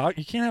 Having a dog,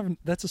 you can't have.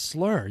 That's a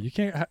slur. You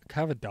can't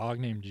have a dog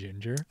named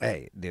Ginger.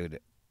 Hey, dude,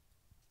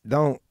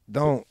 don't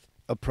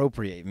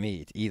appropriate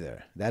me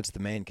either. That's the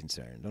main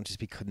concern. Don't just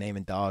be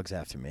naming dogs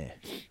after me.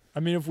 I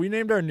mean, if we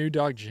named our new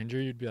dog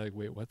Ginger, you'd be like,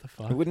 wait, what the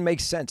fuck? It wouldn't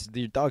make sense.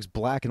 Your dog's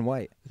black and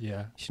white. Yeah.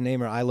 You should name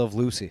her I Love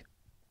Lucy.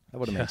 That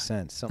would have made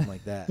sense. Something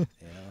like that. You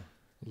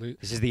know?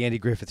 This is the Andy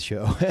Griffith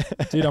Show.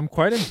 Dude, I'm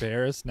quite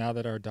embarrassed now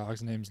that our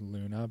dog's name's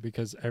Luna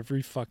because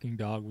every fucking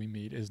dog we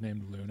meet is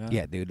named Luna.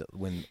 Yeah, dude.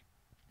 When,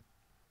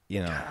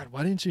 you know. God,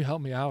 why didn't you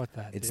help me out with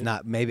that? It's dude?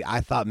 not, maybe,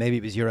 I thought maybe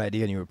it was your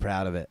idea and you were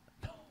proud of it.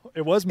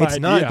 It was my idea.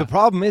 Not. The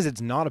problem is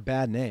it's not a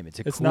bad name. It's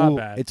cool, not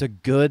bad. It's a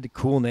good,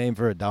 cool name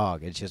for a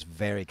dog. It's just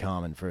very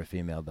common for a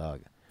female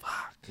dog.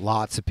 Fuck.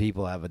 Lots of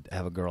people have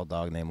a girl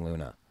dog named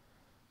Luna.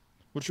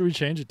 What should we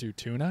change it to?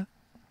 Tuna?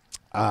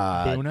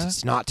 Luna?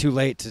 It's not too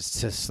late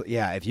to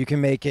yeah. If you can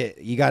make it,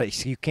 you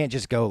can't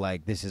just go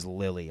like this is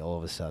Lily all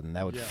of a sudden.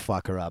 That would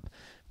fuck her up.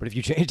 But if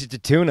you changed it to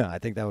Tuna, I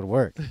think that would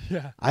work.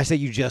 Yeah. I say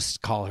you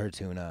just call her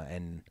Tuna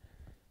and.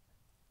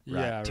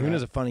 Yeah.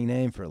 Tuna's a funny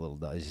name for a little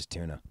dog. It's just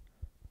Tuna.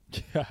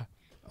 Yeah.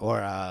 Or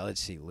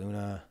let's see,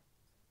 Luna.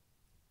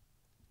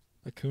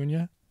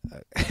 Acuna.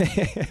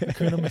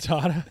 Acuna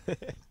Matata.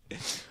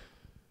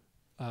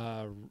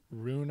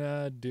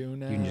 Runa,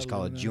 Duna. You can just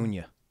call it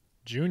Junior.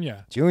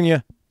 Junior.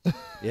 Junior.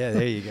 Yeah,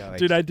 there you go.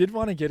 Dude, I did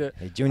want to get it.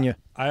 Hey, Junior.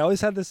 I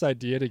always had this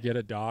idea to get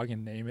a dog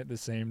and name it the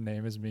same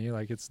name as me.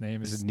 Like its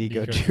name This is is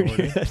Nico Jordan.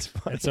 Junior. That's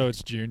funny. And so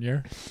it's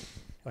Junior.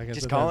 Like I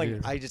Just said,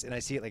 calling. that'd be- And I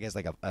see it like as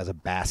a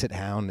basset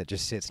hound that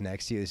just sits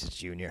next to you. This is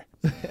Junior.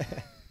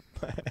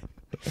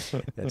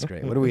 That's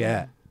great. What are we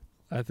at?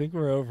 I think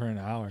we're over an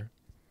hour.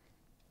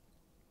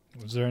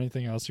 Was there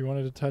anything else you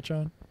wanted to touch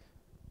on?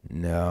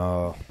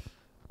 No.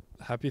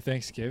 Happy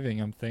Thanksgiving.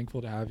 I'm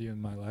thankful to have you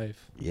in my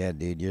life. Yeah,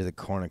 dude, you're the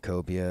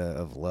cornucopia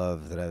of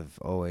love that I've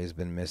always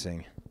been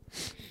missing.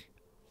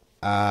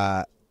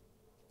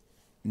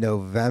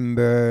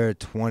 November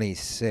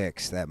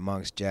 26th at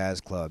Monk's Jazz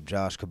Club.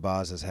 Josh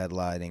Cabaza's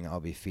headlining. I'll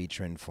be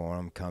featuring for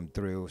him. Come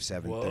through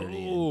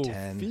 7:30 and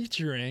 10.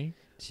 Featuring?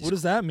 It's What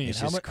does that mean? it's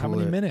How just many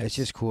cooler- minutes? It's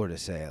just cooler to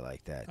say it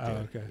like that, dude.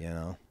 Oh, okay. You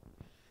know?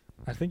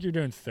 I think you're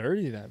doing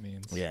 30, that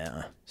means.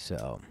 Yeah.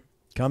 So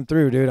come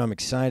through, dude. I'm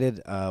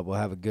excited. We'll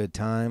have a good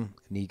time.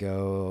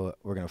 Nico,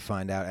 we're going to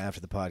find out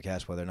after the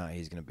podcast whether or not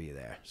he's going to be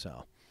there.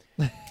 So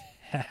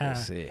we'll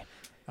see.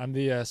 I'm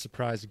the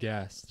surprise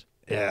guest.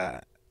 Yeah.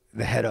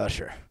 The head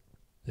usher.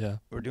 Yeah.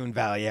 We're doing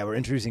valet. Yeah, we're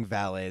introducing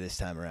valet this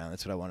time around.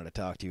 That's what I wanted to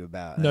talk to you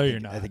about. No, I you're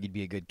think- not. I think you'd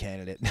be a good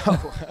candidate. No,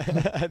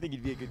 I think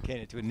you'd be a good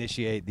candidate to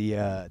initiate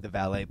the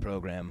valet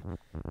program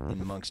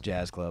in Monk's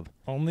Jazz Club.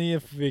 Only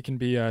if it can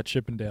be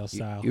Chippendale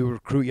style. You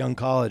recruit young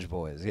college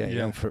boys. Yeah,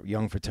 Yeah.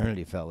 young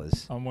fraternity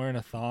fellas. I'm wearing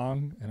a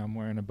thong and I'm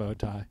wearing a bow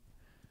tie.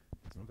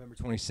 November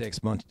 26th,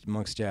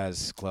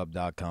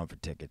 monksjazzclub.com for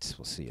tickets.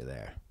 We'll see you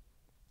there.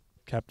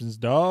 Captain's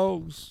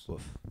Dogs.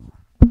 Woof.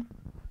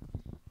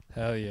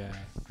 Hell yeah.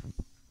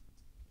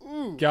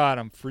 God,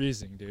 I'm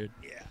freezing, dude.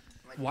 Yeah.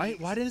 Why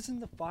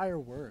doesn't the fire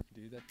work,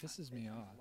 dude? That pisses me off.